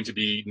not going to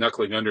be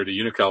knuckling under to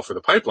Unocal for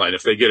the pipeline.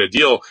 If they get a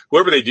deal,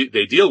 whoever they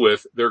deal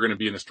with, they're going to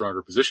be in a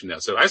stronger position now.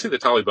 So I say the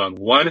Taliban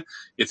won.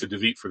 It's a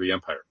defeat for the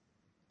empire.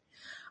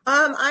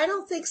 I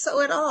don't think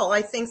so at all.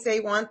 I think they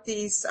want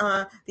these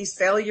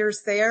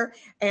failures there.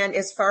 And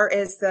as far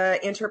as the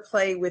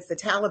interplay with the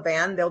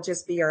Taliban, they'll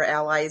just be our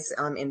allies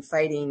in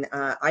fighting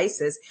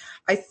ISIS.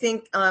 I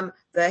think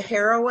the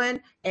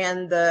heroin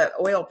and the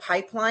oil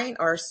pipeline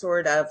are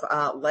sort of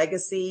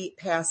legacy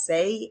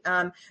passe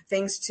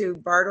things to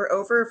barter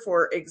over.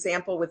 For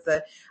example, with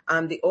the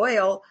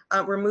oil,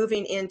 we're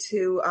moving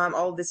into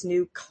all this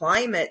new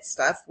climate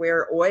stuff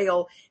where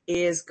oil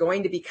is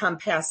going to become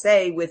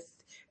passe with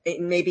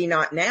maybe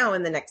not now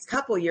in the next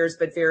couple of years,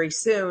 but very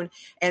soon.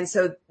 And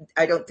so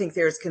I don't think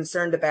they're as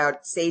concerned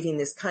about saving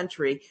this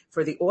country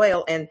for the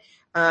oil. And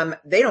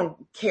they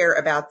don't care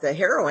about the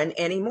heroin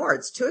anymore.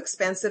 It's too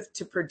expensive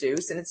to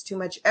produce and it's too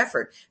much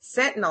effort.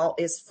 Fentanyl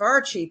is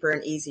far cheaper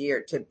and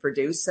easier to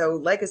produce. So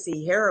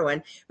legacy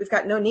heroin, we've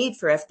got no need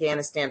for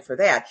Afghanistan for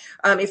that.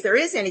 If there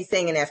is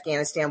anything in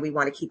Afghanistan we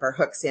want to keep our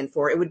hooks in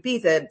for, it would be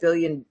the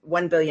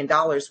 $1 billion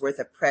worth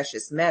of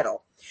precious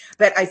metal.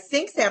 But I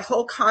think that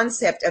whole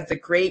concept of the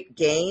great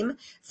game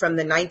from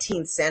the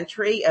 19th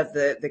century of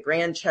the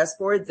grand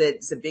chessboard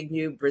that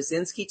Zbigniew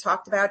Brzezinski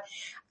talked about,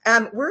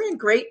 we're in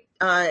great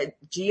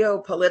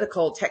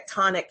geopolitical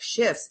tectonic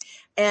shifts.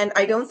 And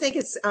I don't think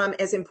it's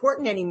as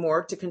important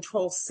anymore to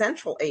control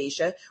Central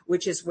Asia,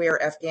 which is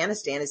where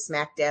Afghanistan is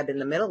smack dab in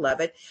the middle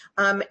of it.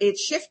 It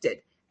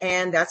shifted.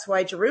 And that's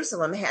why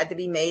Jerusalem had to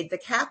be made the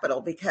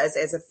capital, because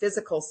as a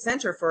physical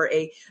center for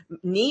a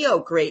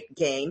neo-great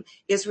game,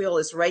 Israel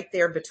is right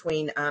there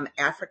between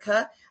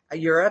Africa,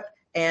 Europe,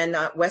 and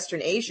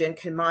Western Asia, and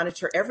can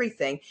monitor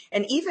everything.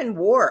 And even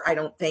war, I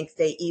don't think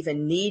they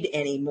even need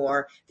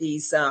anymore,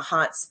 these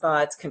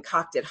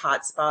concocted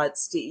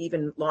hotspots to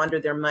even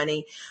launder their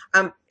money.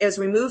 As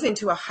we move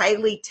into a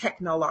highly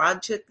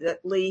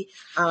technologically,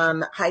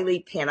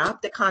 highly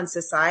panopticon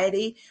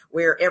society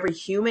where every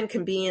human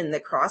can be in the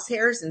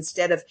crosshairs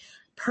instead of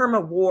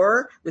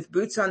perma-war with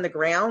boots on the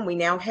ground, we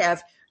now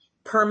have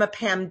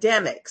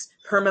perma-pandemics,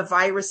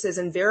 perma-viruses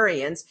and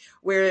variants,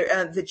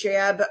 where the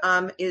jab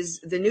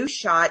is the new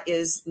shot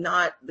is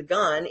not the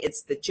gun,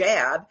 it's the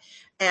jab.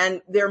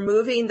 And they're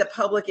moving the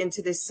public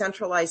into this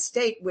centralized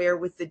state where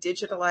with the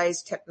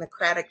digitalized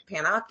technocratic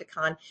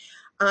panopticon,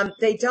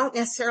 they don't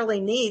necessarily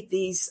need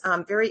these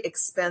very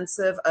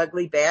expensive,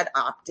 ugly, bad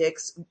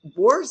optics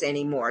wars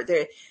anymore.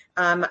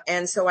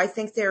 And so I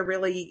think they're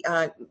really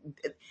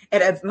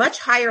at a much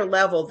higher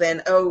level than,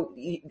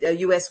 the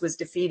U.S. was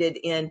defeated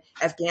in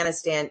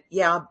Afghanistan.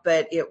 Yeah,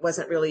 but it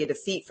wasn't really a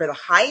defeat for the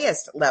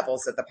highest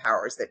levels of the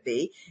powers that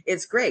be.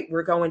 It's great.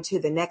 We're going to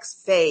the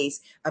next phase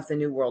of the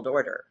New World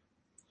Order.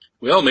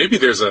 Well, maybe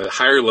there's a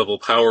higher level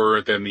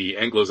power than the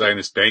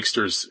Anglo-Zionist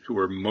banksters who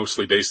are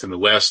mostly based in the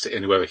West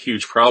and who have a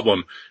huge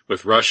problem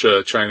with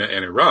Russia, China,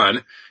 and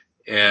Iran.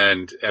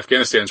 And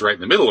Afghanistan's right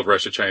in the middle of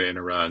Russia, China, and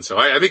Iran. So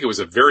I think it was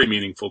a very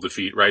meaningful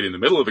defeat right in the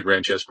middle of the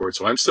grand chessboard.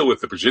 So I'm still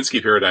with the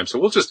Brzezinski paradigm. So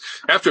we'll just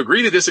have to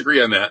agree to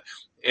disagree on that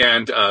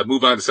and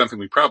move on to something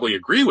we probably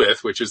agree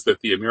with, which is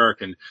that the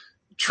American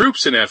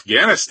troops in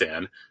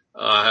Afghanistan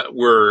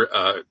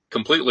were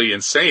completely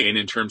insane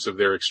in terms of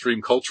their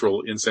extreme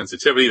cultural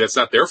insensitivity. That's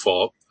not their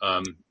fault.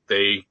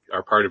 They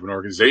are part of an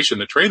organization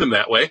that trained them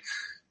that way.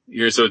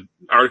 Here's an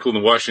article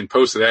in the Washington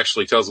Post that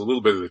actually tells a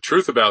little bit of the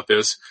truth about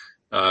this,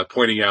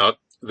 pointing out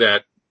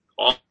that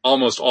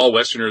almost all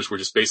Westerners were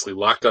just basically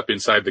locked up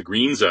inside the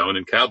green zone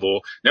in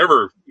Kabul,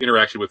 never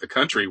interacted with the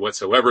country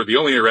whatsoever. The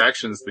only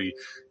interactions the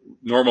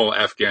normal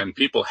Afghan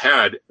people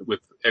had with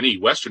any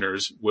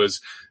Westerners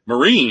was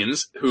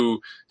Marines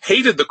who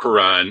hated the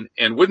Quran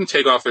and wouldn't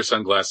take off their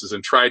sunglasses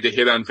and tried to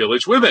hit on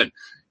village women.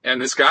 And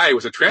this guy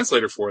was a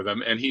translator for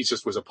them, and he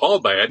just was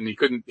appalled by it, and he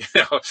couldn't,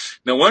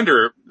 no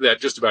wonder that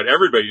just about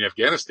everybody in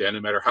Afghanistan,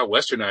 no matter how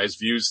westernized,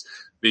 views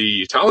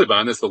the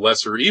Taliban as the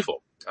lesser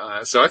evil.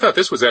 So I thought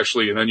this was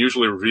actually an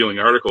unusually revealing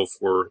article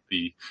for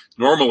the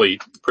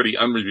normally pretty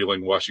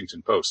unrevealing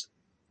Washington Post.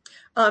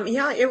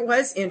 Yeah, it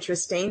was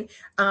interesting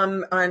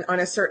on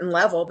a certain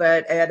level,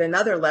 but at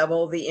another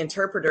level, the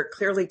interpreter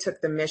clearly took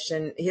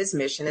his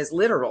mission as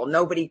literal.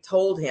 Nobody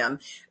told him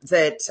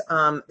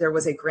that there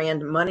was a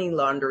grand money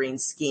laundering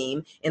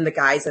scheme in the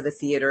guise of a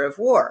theater of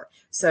war.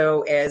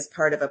 So as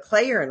part of a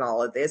player in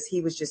all of this,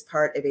 he was just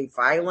part of a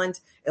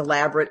violent,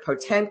 elaborate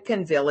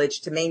Potemkin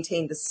village to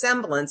maintain the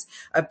semblance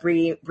of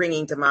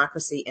bringing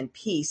democracy and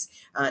peace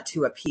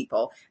to a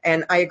people.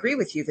 And I agree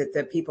with you that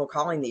the people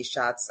calling these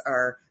shots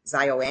are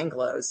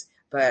Zio-Anglos,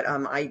 but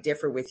I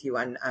differ with you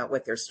on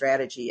what their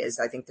strategy is.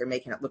 I think they're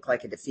making it look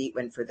like a defeat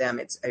when for them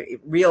it's a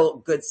real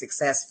good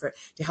success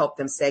to help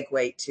them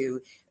segue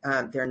to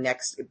their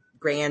next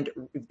great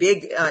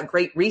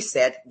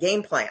reset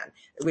game plan,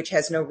 which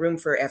has no room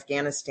for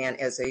Afghanistan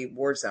as a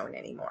war zone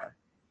anymore.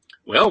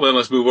 Well, then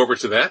let's move over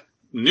to that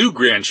new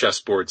grand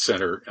chessboard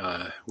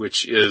center,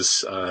 which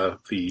is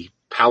the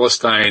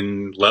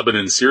Palestine,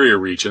 Lebanon, Syria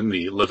region,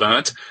 the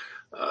Levant.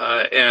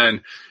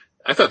 And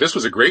I thought this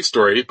was a great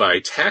story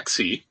by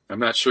Taxi. I'm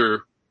not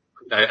sure.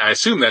 I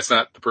assume that's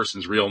not the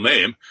person's real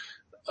name.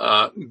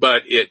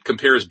 But it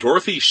compares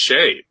Dorothy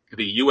Shea,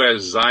 the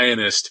U.S.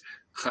 Zionist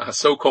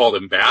so-called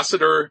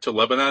ambassador to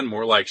Lebanon,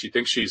 more like she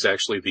thinks she's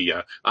actually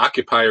the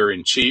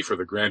occupier-in-chief or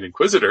the Grand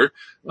Inquisitor,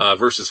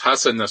 versus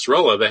Hassan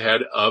Nasrallah, the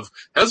head of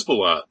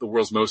Hezbollah, the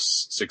world's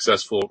most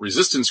successful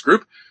resistance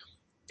group.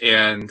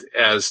 And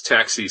as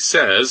Taxi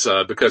says,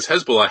 because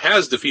Hezbollah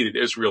has defeated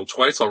Israel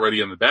twice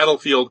already on the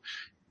battlefield,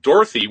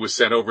 Dorothy was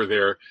sent over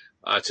there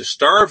to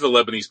starve the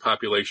Lebanese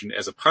population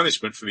as a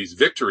punishment for these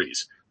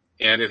victories.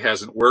 And it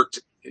hasn't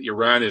worked.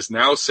 Iran is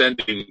now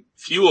sending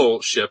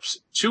fuel ships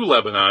to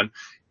Lebanon,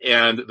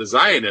 and the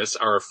Zionists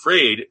are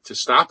afraid to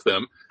stop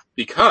them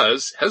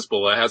because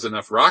Hezbollah has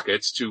enough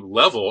rockets to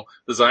level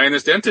the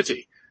Zionist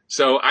entity.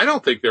 So I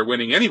don't think they're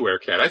winning anywhere,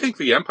 Kat. I think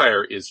the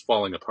empire is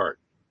falling apart.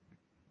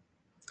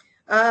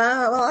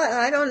 Well,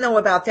 I don't know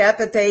about that,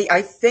 but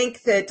I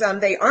think that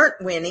they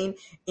aren't winning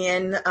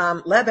in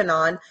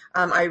Lebanon.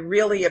 I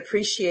really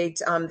appreciate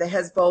the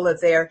Hezbollah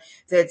there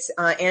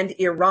and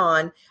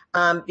Iran,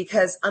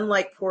 because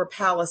unlike poor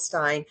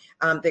Palestine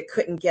that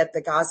couldn't get the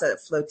Gaza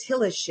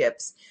flotilla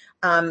ships,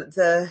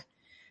 oh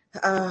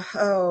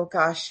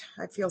gosh,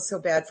 I feel so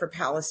bad for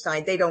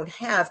Palestine. They don't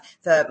have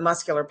the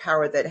muscular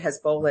power that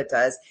Hezbollah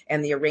does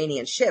and the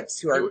Iranian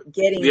ships who are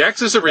getting the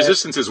Axis of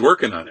Resistance is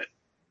working on it.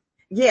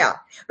 Yeah,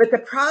 but the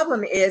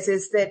problem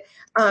is that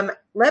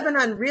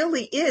Lebanon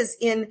really is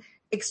in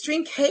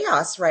extreme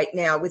chaos right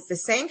now with the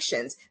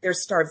sanctions.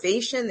 There's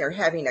starvation. They're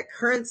having a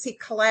currency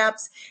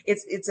collapse.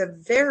 It's a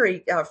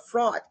very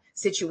fraught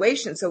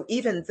situation. So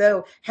even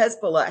though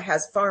Hezbollah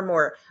has far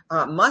more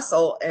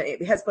muscle,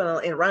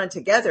 Hezbollah and Iran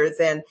together,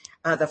 than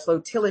the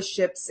flotilla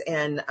ships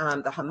and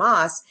the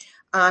Hamas,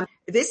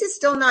 this is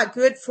still not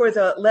good for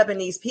the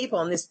Lebanese people.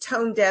 And this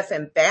tone-deaf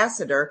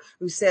ambassador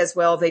who says,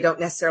 well, they don't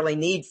necessarily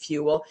need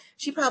fuel,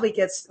 she probably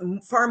gets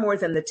far more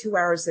than the 2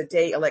 hours a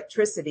day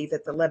electricity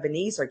that the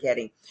Lebanese are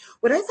getting.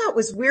 What I thought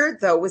was weird,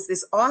 though, was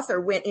this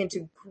author went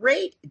into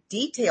great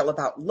detail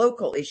about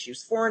local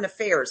issues, foreign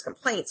affairs,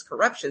 complaints,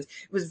 corruptions.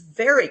 It was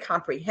very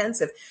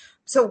comprehensive.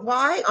 So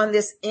why on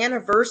this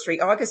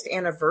anniversary, August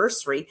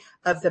anniversary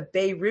of the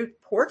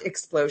Beirut port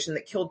explosion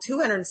that killed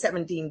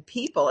 217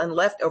 people and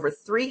left over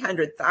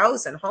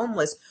 300,000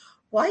 homeless,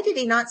 why did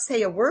he not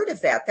say a word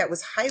of that? That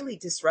was highly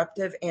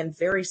disruptive and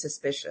very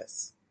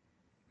suspicious.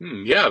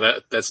 Yeah,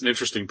 that's an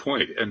interesting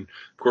point. And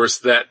of course,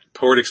 that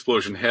port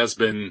explosion has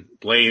been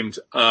blamed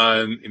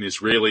on an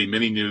Israeli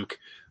mini nuke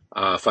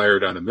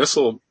fired on a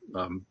missile.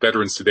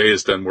 Veterans Today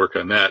has done work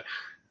on that.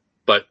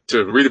 But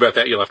to read about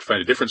that, you'll have to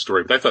find a different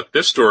story. But I thought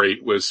this story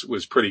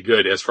was pretty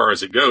good as far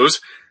as it goes.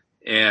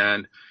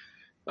 And,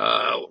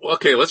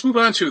 okay, let's move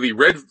on to the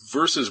red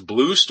versus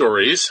blue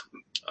stories.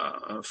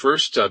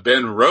 First,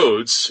 Ben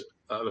Rhodes,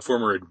 the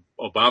former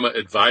Obama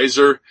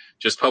advisor,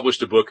 just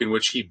published a book in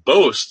which he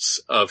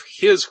boasts of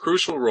his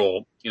crucial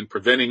role in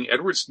preventing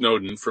Edward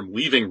Snowden from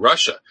leaving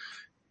Russia.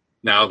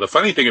 Now, the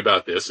funny thing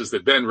about this is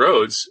that Ben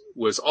Rhodes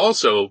was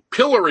also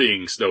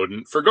pillorying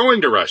Snowden for going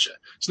to Russia.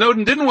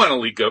 Snowden didn't want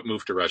to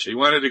move to Russia. He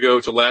wanted to go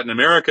to Latin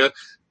America.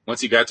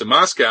 Once he got to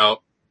Moscow,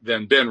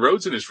 then Ben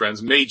Rhodes and his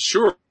friends made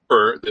sure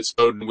that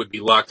Snowden would be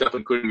locked up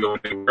and couldn't go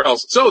anywhere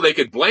else, so they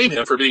could blame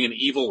him for being an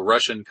evil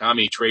Russian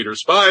commie traitor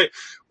spy.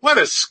 What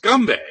a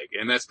scumbag.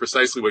 And that's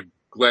precisely what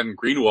Glenn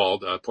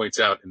Greenwald points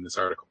out in this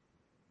article.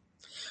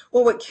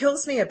 Well, what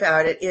kills me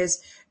about it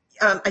is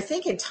I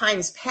think in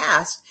times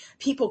past,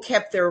 people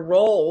kept their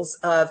roles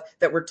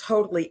that were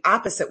totally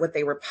opposite what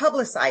they were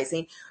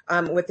publicizing,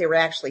 what they were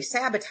actually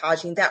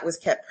sabotaging. That was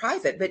kept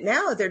private. But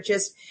now they're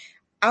just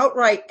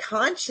outright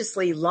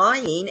consciously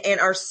lying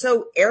and are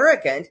so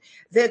arrogant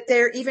that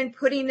they're even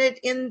putting it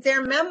in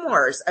their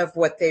memoirs of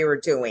what they were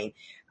doing.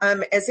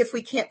 As if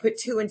we can't put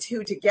two and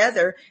two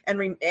together,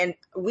 and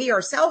we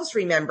ourselves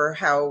remember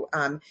how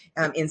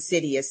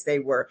insidious they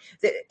were.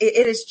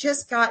 It has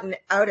just gotten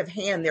out of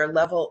hand, their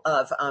level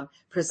of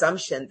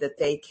presumption that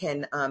they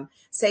can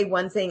say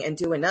one thing and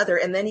do another,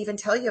 and then even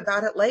tell you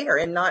about it later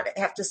and not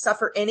have to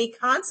suffer any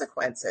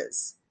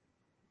consequences.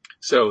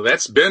 So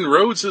that's Ben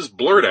Rhodes'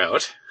 blurt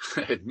out,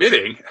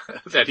 admitting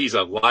that he's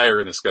a liar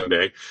and a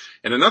scumbag.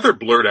 And another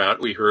blurt out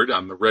we heard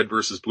on the red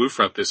versus blue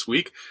front this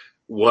week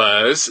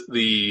was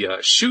the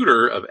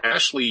shooter of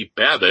Ashley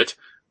Babbitt.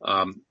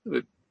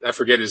 I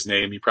forget his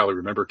name. You probably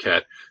remember,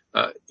 Kat.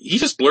 He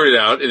just blurted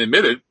out and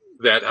admitted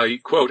that,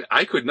 quote,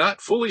 I could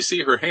not fully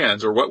see her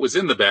hands or what was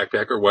in the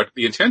backpack or what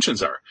the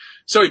intentions are.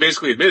 So he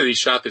basically admitted he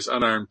shot this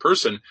unarmed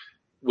person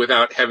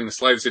without having the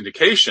slightest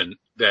indication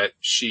that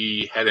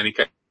she had any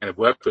kind of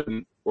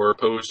weapon or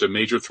posed a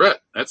major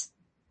threat. That's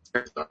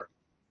bizarre.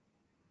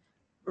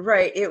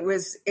 Right.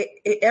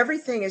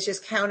 Everything is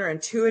just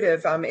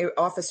counterintuitive.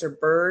 Officer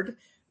Byrd,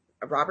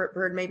 Robert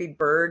Byrd, maybe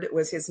Byrd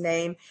was his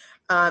name.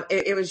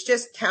 It was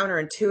just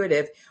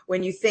counterintuitive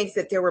when you think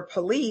that there were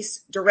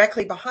police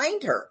directly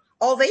behind her.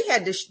 All they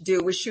had to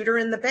do was shoot her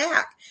in the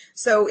back.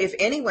 So if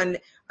anyone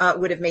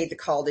would have made the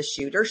call to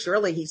shoot her,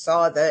 surely he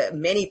saw the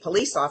many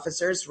police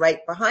officers right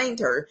behind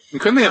her.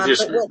 And couldn't they have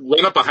just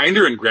run up behind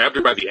her and grabbed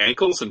her by the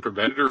ankles and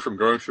prevented her from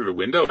going through the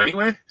window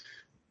anyway?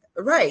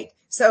 Right.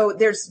 So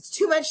there's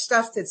too much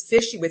stuff that's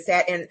fishy with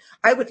that. And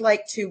I would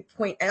like to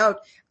point out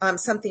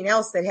something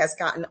else that has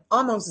gotten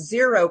almost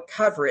zero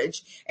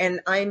coverage.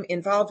 And I'm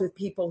involved with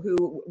people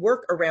who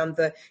work around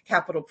the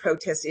Capitol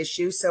protest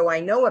issue, so I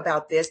know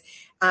about this.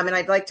 And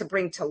I'd like to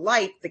bring to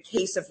light the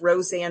case of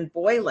Rosanne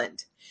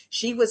Boyland.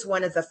 She was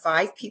one of the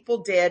 5 people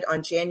dead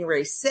on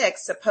January 6th.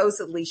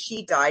 Supposedly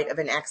she died of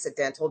an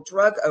accidental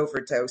drug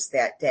overdose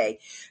that day.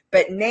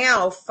 But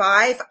now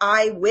 5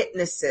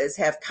 eyewitnesses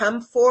have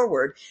come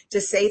forward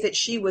to say that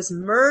she was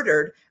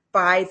murdered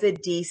by the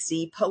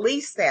DC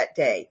police that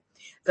day.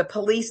 The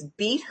police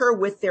beat her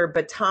with their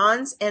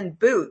batons and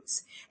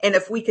boots. And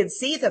if we could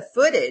see the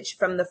footage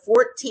from the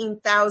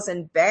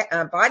 14,000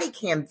 body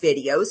cam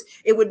videos,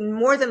 it would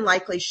more than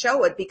likely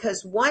show it,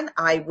 because one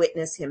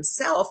eyewitness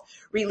himself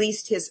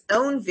released his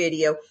own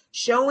video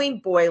showing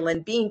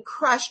Boyland being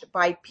crushed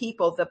by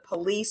people the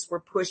police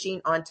were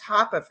pushing on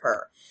top of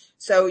her.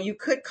 So you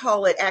could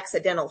call it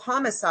accidental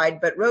homicide,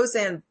 but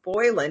Rosanne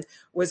Boyland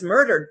was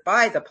murdered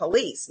by the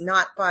police,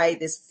 not by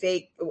this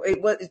fake,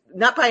 it was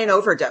not by an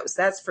overdose,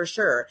 that's for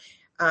sure.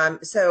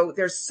 So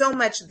there's so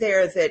much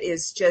there that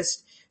is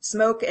just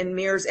smoke and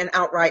mirrors and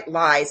outright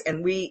lies,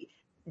 and we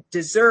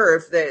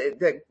deserve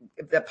the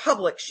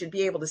public should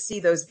be able to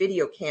see those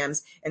video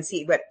cams and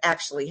see what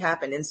actually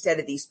happened, instead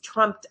of these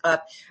trumped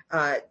up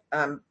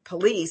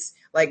police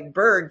like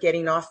Byrd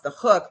getting off the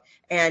hook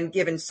and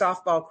giving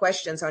softball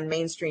questions on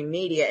mainstream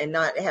media and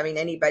not having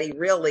anybody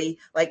really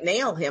like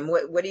nail him.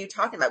 What are you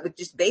talking about with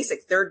just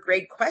basic 3rd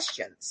grade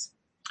questions?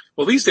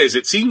 Well, these days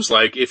it seems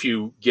like if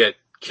you get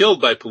killed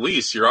by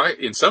police,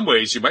 in some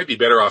ways you might be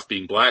better off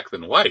being black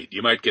than white.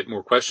 You might get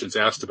more questions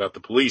asked about the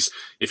police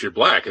if you're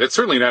black. And that's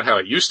certainly not how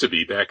it used to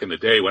be back in the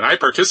day when I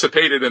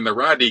participated in the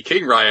Rodney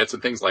King riots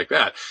and things like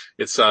that.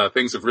 It's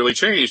things have really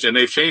changed, and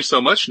they've changed so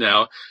much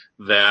now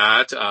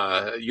that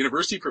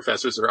university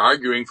professors are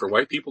arguing for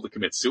white people to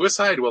commit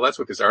suicide. Well, that's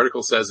what this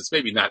article says. It's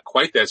maybe not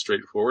quite that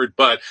straightforward,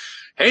 but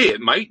hey,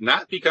 it might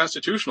not be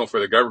constitutional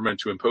for the government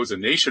to impose a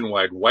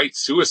nationwide white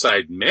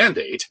suicide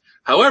mandate.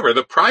 However,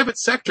 the private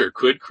sector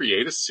could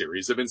create a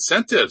series of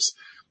incentives.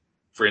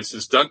 For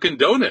instance, Dunkin'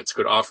 Donuts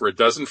could offer a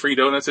dozen free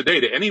donuts a day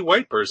to any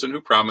white person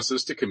who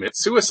promises to commit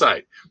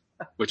suicide,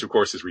 which of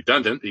course is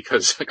redundant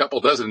because a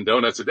couple dozen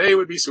donuts a day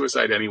would be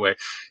suicide anyway.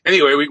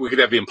 Anyway, we could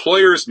have the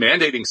employers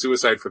mandating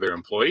suicide for their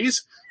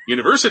employees,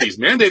 universities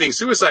mandating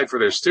suicide for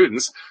their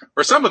students,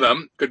 or some of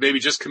them could maybe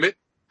just commit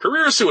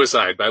career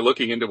suicide by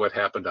looking into what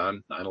happened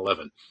on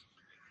 9/11.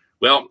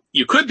 Well,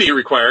 you could be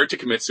required to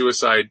commit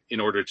suicide in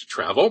order to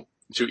travel,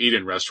 to eat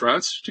in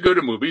restaurants, to go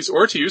to movies,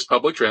 or to use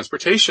public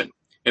transportation.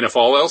 And if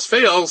all else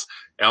fails,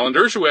 Alan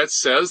Dershowitz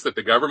says that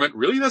the government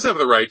really does have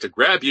the right to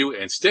grab you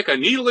and stick a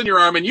needle in your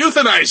arm and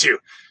euthanize you.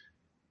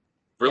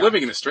 We're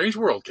living in a strange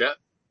world, Kat.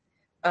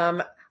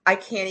 I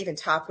can't even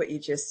top what you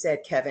just said,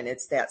 Kevin.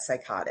 It's that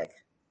psychotic.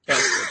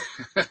 Thank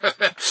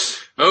you.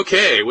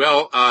 Okay,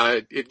 well,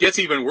 it gets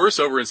even worse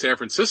over in San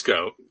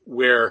Francisco,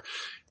 where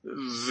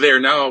they're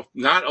now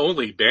not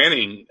only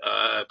banning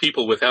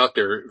people without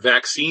their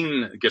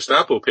vaccine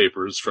Gestapo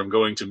papers from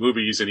going to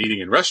movies and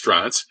eating in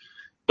restaurants,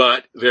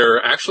 but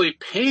they're actually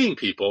paying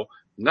people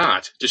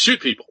not to shoot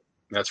people.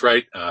 That's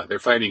right. They're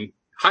finding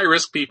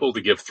high-risk people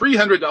to give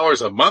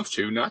 $300 a month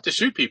to, not to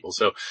shoot people.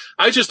 So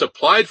I just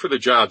applied for the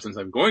job since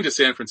I'm going to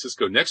San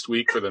Francisco next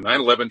week for the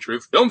 9/11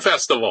 Truth Film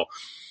Festival.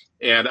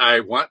 And I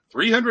want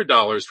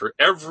 $300 for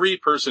every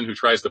person who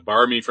tries to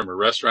bar me from a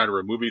restaurant or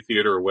a movie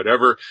theater or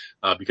whatever,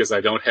 because I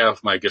don't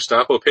have my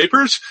Gestapo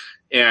papers.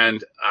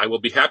 And I will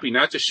be happy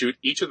not to shoot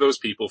each of those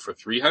people for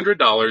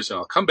 $300. And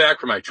I'll come back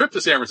from my trip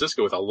to San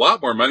Francisco with a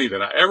lot more money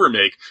than I ever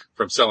make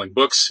from selling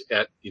books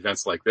at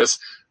events like this,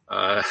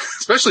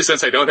 especially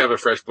since I don't have a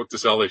fresh book to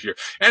sell this year.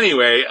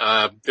 Anyway,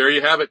 there you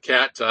have it,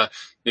 Kat.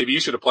 Maybe you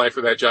should apply for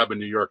that job in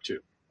New York,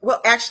 too. Well,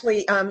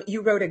 actually,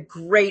 you wrote a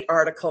great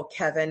article,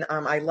 Kevin.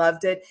 I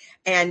loved it.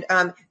 And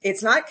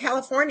it's not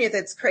California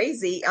that's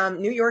crazy.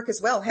 New York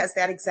as well has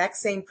that exact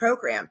same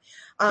program.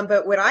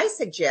 But what I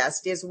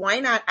suggest is, why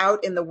not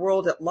out in the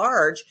world at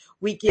large,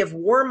 we give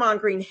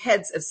warmongering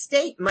heads of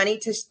state money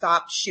to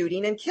stop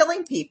shooting and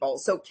killing people.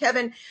 So,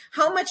 Kevin,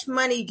 how much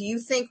money do you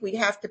think we'd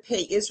have to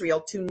pay Israel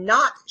to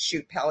not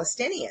shoot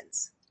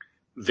Palestinians?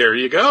 There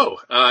you go.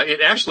 It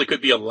actually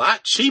could be a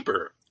lot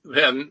cheaper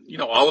than,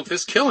 all of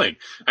this killing.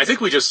 I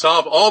think we just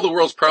solved all the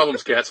world's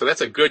problems, Kat, so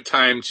that's a good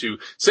time to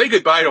say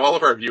goodbye to all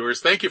of our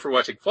viewers. Thank you for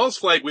watching False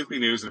Flag Weekly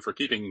News and for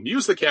keeping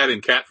Muse the Cat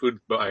and cat food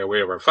by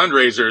way of our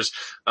fundraisers.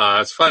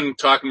 It's fun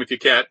talking with you,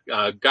 Kat.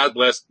 God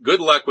bless.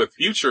 Good luck with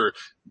future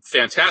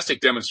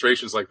fantastic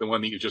demonstrations like the one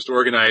that you just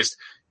organized.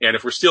 And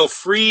if we're still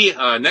free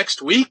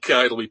next week,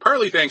 it'll be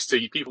partly thanks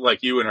to people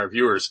like you and our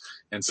viewers.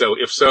 And so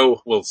if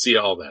so, we'll see you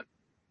all then.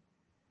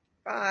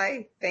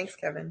 Bye. Thanks,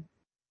 Kevin.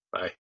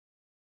 Bye.